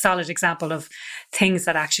kind of solid example of things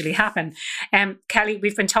that actually happen. Kelli,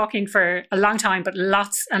 we've been talking for a long time, but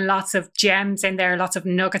lots and lots of gems in there, lots of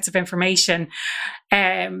nuggets of information.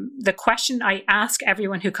 The question I ask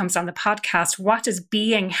everyone who comes on the podcast: what does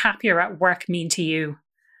being happier at work mean to you?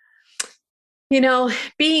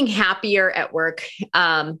 Being happier at work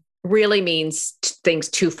really means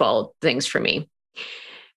twofold things for me.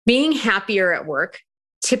 Being happier at work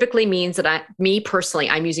typically means that me personally,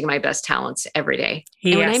 I'm using my best talents every day.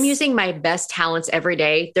 Yes. And when I'm using my best talents every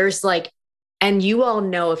day, there's and you all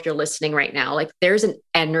know, if you're listening right now, there's an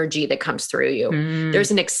energy that comes through you.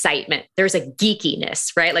 There's an excitement. There's a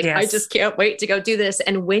geekiness, right? I just can't wait to go do this.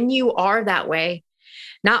 And when you are that way,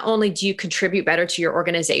 not only do you contribute better to your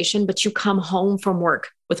organization, but you come home from work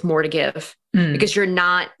with more to give because you're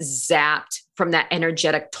not zapped from that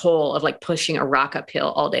energetic toll of pushing a rock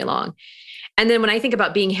uphill all day long. And then when I think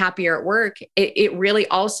about being happier at work, it really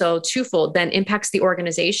also twofold then impacts the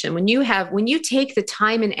organization. When you take the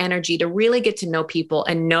time and energy to really get to know people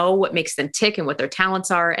and know what makes them tick and what their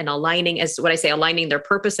talents are, and aligning their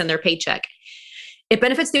purpose and their paycheck, it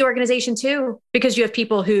benefits the organization too, because you have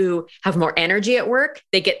people who have more energy at work.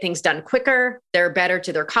 They get things done quicker. They're better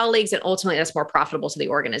to their colleagues, and ultimately that's more profitable to the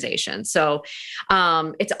organization. So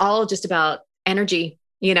it's all just about energy,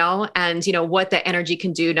 and what that energy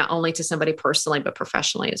can do, not only to somebody personally, but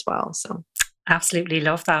professionally as well. So absolutely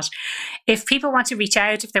love that. If people want to reach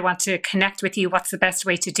out, if they want to connect with you, what's the best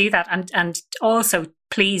way to do that? And also,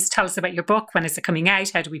 please tell us about your book. When is it coming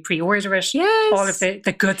out? How do we pre-order it? Yes. All of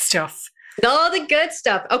the good stuff. All the good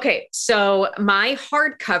stuff. Okay. So my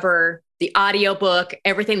hardcover, the audiobook,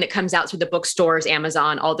 everything that comes out through the bookstores,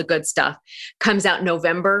 Amazon, all the good stuff comes out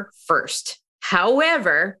November 1st.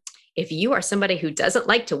 However, if you are somebody who doesn't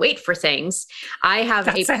like to wait for things, I have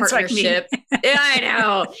a partnership. Like I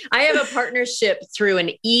know. I have a partnership through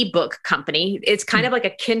an ebook company. It's kind of like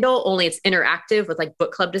a Kindle, only it's interactive with like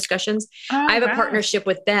book club discussions. I have a partnership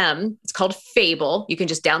with them. It's called Fable. You can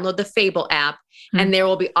just download the Fable app and there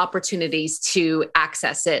will be opportunities to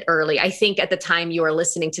access it early. I think at the time you are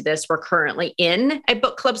listening to this, we're currently in a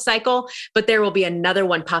book club cycle, but there will be another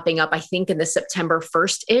one popping up, I think in the September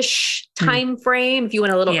 1st-ish time frame, if you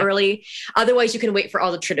want a little early. Otherwise, you can wait for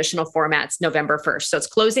all the traditional formats November 1st. So it's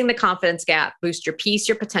Closing the Confidence Gap, Boost Your Peace,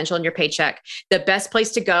 Your Potential, and Your Paycheck. The best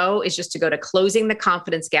place to go is just to go to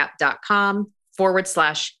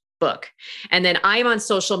closingtheconfidencegap.com/book. And then I'm on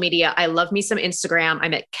social media. I love me some Instagram.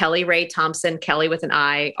 I'm at Kelli Rae Thompson, Kelli with an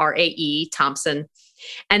I, Rae Thompson.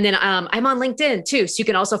 And then I'm on LinkedIn too. So you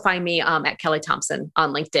can also find me at Kelli Thompson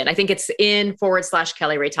on LinkedIn. I think it's in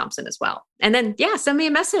 /Kelli Rae Thompson as well. And then, send me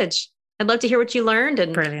a message. I'd love to hear what you learned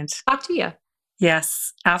and talk to you.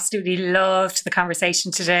 Yes, absolutely loved the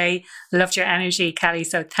conversation today. Loved your energy, Kelli.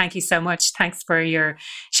 So thank you so much. Thanks for your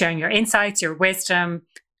sharing your insights, your wisdom.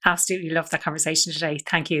 Absolutely loved that conversation today.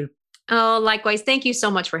 Thank you. Oh, likewise. Thank you so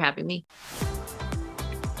much for having me.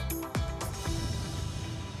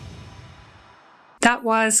 That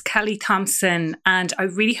was Kelli Thompson, and I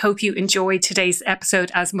really hope you enjoyed today's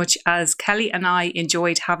episode as much as Kelli and I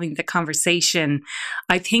enjoyed having the conversation.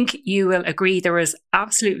 I think you will agree there was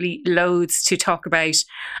absolutely loads to talk about,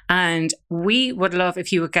 and we would love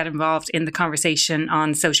if you would get involved in the conversation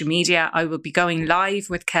on social media. I will be going live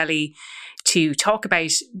with Kelli to talk about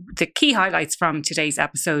the key highlights from today's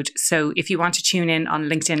episode. So if you want to tune in on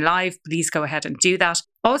LinkedIn Live, please go ahead and do that.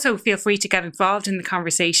 Also, feel free to get involved in the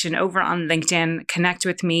conversation over on LinkedIn. Connect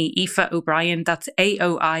with me, Aoife O'Brien. That's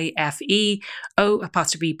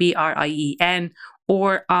AOIFE_BRIEN,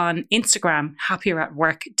 or on Instagram,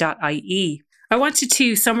 happieratwork.ie. I wanted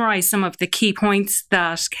to summarize some of the key points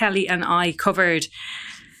that Kelli and I covered.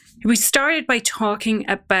 We started by talking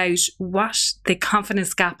about what the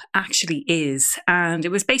confidence gap actually is. And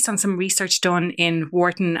it was based on some research done in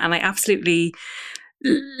Wharton. And I absolutely,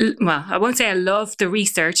 I won't say I love the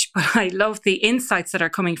research, but I love the insights that are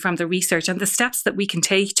coming from the research and the steps that we can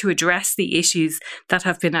take to address the issues that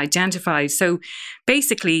have been identified. So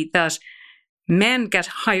basically that men get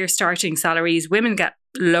higher starting salaries, women get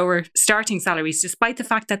lower starting salaries, despite the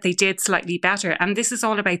fact that they did slightly better. And this is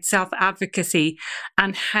all about self-advocacy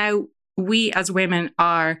and how we as women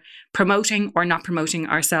are promoting or not promoting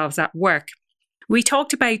ourselves at work. We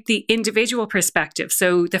talked about the individual perspective.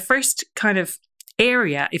 So the first kind of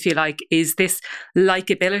area, if you like, is this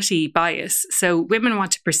likability bias. So women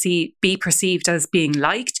want to be perceived as being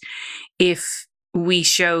liked. If we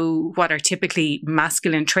show what are typically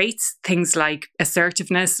masculine traits, things like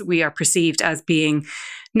assertiveness, we are perceived as being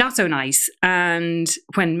not so nice. And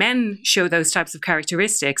when men show those types of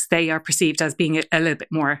characteristics, they are perceived as being a little bit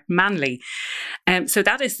more manly. So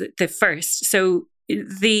that is the first. So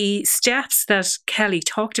the steps that Kelli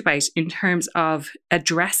talked about in terms of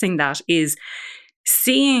addressing that is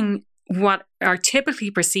seeing what are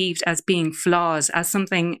typically perceived as being flaws as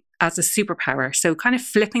something as a superpower. So kind of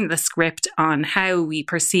flipping the script on how we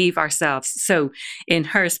perceive ourselves. So in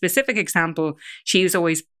her specific example, she was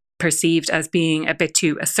always perceived as being a bit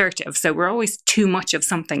too assertive. So we're always too much of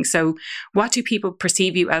something. So what do people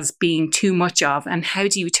perceive you as being too much of, and how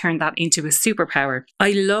do you turn that into a superpower?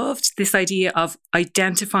 I loved this idea of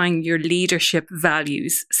identifying your leadership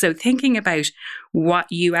values. So thinking about what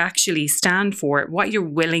you actually stand for, what you're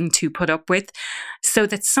willing to put up with, so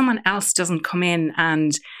that someone else doesn't come in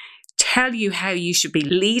and tell you how you should be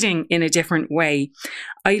leading in a different way.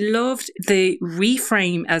 I loved the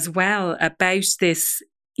reframe as well about this,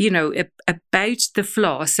 about the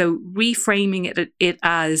flaw. So reframing it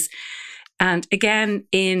as, and again,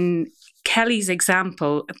 in Kelli's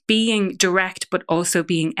example, being direct, but also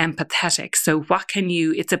being empathetic. So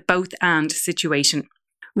it's a both and situation.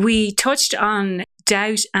 We touched on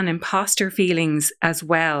doubt and imposter feelings as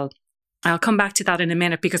well. I'll come back to that in a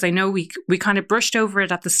minute, because I know we kind of brushed over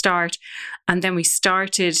it at the start, and then we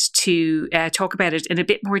started to talk about it in a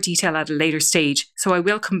bit more detail at a later stage. So I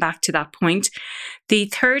will come back to that point. The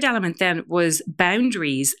third element then was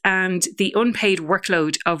boundaries and the unpaid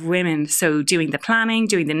workload of women. So doing the planning,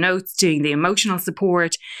 doing the notes, doing the emotional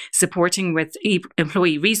support, supporting with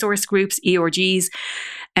employee resource groups, ERGs.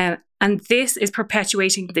 And this is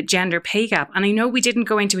perpetuating the gender pay gap. And I know we didn't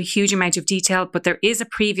go into a huge amount of detail, but there is a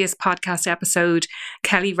previous podcast episode,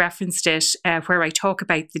 Kelli referenced it, where I talk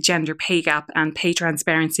about the gender pay gap and pay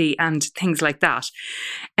transparency and things like that.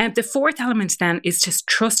 And the fourth element then is to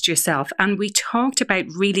trust yourself. And we talked about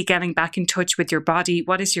really getting back in touch with your body.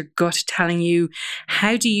 What is your gut telling you?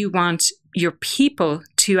 How do you want your people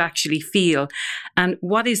to actually feel, and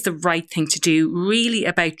what is the right thing to do, really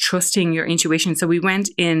about trusting your intuition. So we went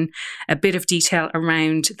in a bit of detail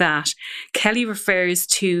around that. Kelli refers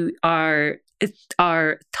to our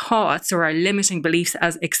thoughts or our limiting beliefs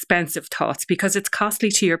as expensive thoughts because it's costly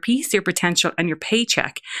to your peace, your potential, and your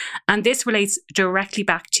paycheck. And this relates directly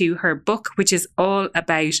back to her book, which is all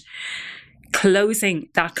about closing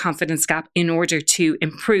that confidence gap in order to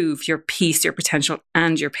improve your peace, your potential,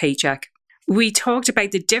 and your paycheck. We talked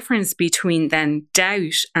about the difference between then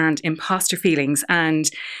doubt and imposter feelings. And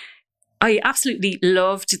I absolutely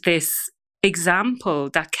loved this example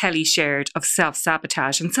that Kelli shared of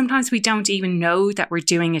self-sabotage. And sometimes we don't even know that we're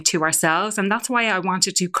doing it to ourselves. And that's why I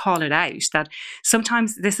wanted to call it out, that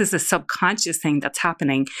sometimes this is a subconscious thing that's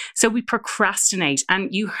happening. So we procrastinate.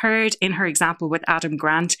 And you heard in her example with Adam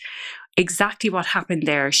Grant exactly what happened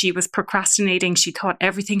there. She was procrastinating. She thought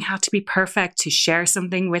everything had to be perfect to share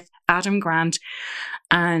something with Adam Grant.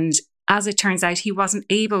 And as it turns out, he wasn't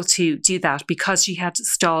able to do that because she had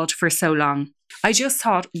stalled for so long. I just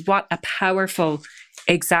thought, what a powerful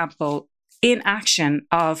example in action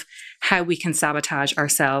of how we can sabotage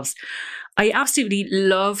ourselves. I absolutely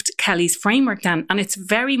loved Kelli's framework then, and it's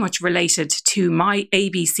very much related to my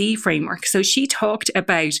ABC framework. So she talked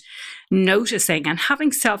about noticing and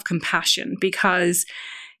having self-compassion because,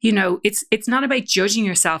 you know, it's not about judging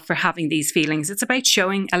yourself for having these feelings. It's about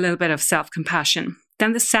showing a little bit of self-compassion.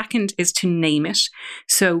 Then the second is to name it.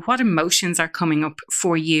 So what emotions are coming up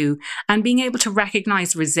for you, and being able to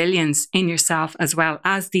recognize resilience in yourself as well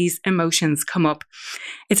as these emotions come up.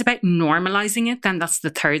 It's about normalizing it. Then that's the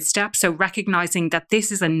third step. So recognizing that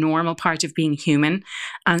this is a normal part of being human,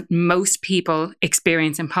 and most people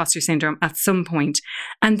experience imposter syndrome at some point,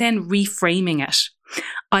 and then reframing it.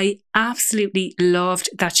 I absolutely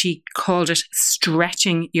loved that she called it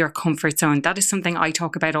stretching your comfort zone. That is something I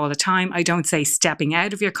talk about all the time. I don't say stepping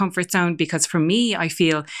out of your comfort zone because for me, I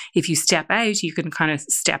feel if you step out, you can kind of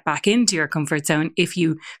step back into your comfort zone if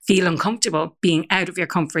you feel uncomfortable being out of your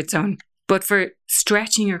comfort zone. But for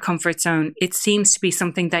stretching your comfort zone, it seems to be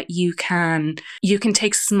something that you can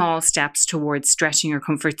take small steps towards stretching your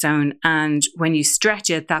comfort zone. And when you stretch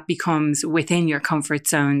it, that becomes within your comfort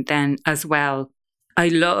zone then as well. I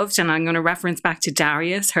loved, and I'm going to reference back to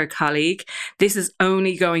Darius, her colleague, this is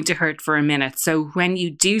only going to hurt for a minute. So when you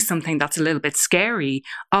do something that's a little bit scary,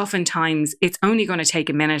 oftentimes it's only going to take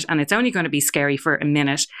a minute and it's only going to be scary for a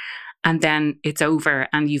minute, and then it's over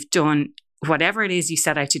and you've done whatever it is you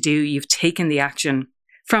set out to do, you've taken the action.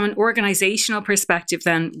 From an organizational perspective,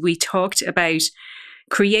 then we talked about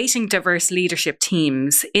creating diverse leadership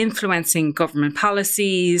teams, influencing government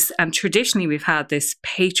policies. And traditionally, we've had this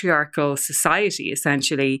patriarchal society,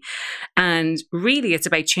 essentially. And really, it's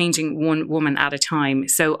about changing one woman at a time.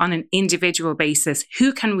 So on an individual basis,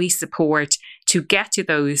 who can we support to get to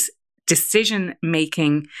those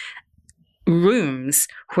decision-making rooms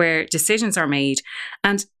where decisions are made?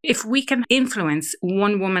 And if we can influence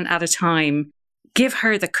one woman at a time, give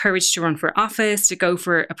her the courage to run for office, to go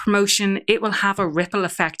for a promotion, it will have a ripple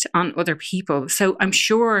effect on other people. So I'm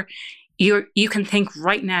sure you can think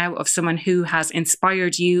right now of someone who has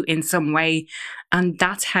inspired you in some way. And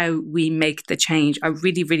that's how we make the change. I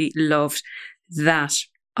really, really loved that.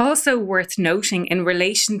 Also worth noting in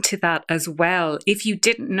relation to that as well, if you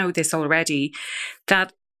didn't know this already,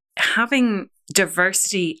 that having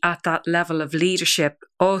diversity at that level of leadership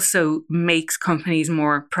also makes companies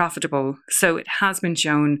more profitable. So it has been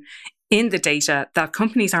shown in the data that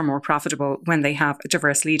companies are more profitable when they have a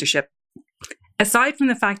diverse leadership. Aside from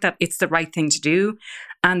the fact that it's the right thing to do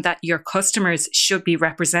and that your customers should be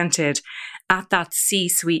represented at that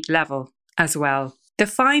C-suite level as well. The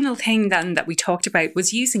final thing then that we talked about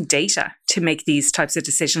was using data to make these types of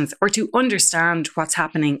decisions or to understand what's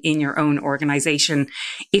happening in your own organization.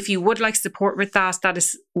 If you would like support with that, that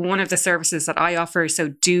is one of the services that I offer. So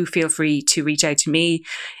do feel free to reach out to me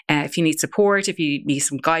if you need support, if you need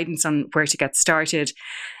some guidance on where to get started.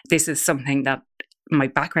 This is something that my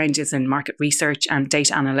background is in market research and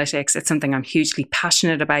data analytics. It's something I'm hugely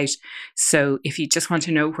passionate about. So if you just want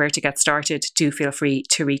to know where to get started, do feel free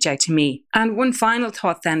to reach out to me. And one final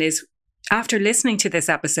thought then is, After listening to this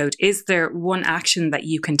episode, is there one action that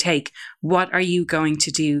you can take? What are you going to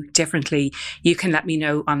do differently? You can let me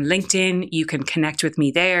know on LinkedIn. You can connect with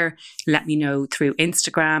me there. Let me know through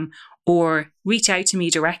Instagram or reach out to me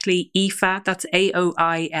directly, Aoife, that's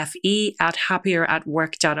AOIFE at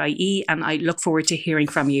happieratwork.ie. And I look forward to hearing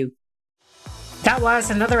from you. That was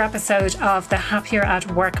another episode of the Happier at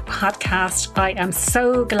Work podcast. I am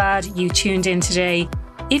so glad you tuned in today.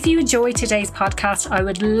 If you enjoyed today's podcast, I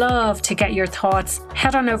would love to get your thoughts.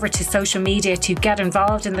 Head on over to social media to get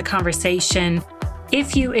involved in the conversation.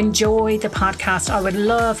 If you enjoy the podcast, I would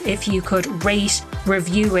love if you could rate,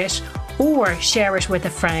 review it, or share it with a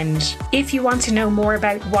friend. If you want to know more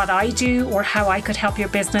about what I do or how I could help your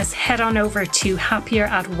business, head on over to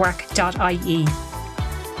happieratwork.ie.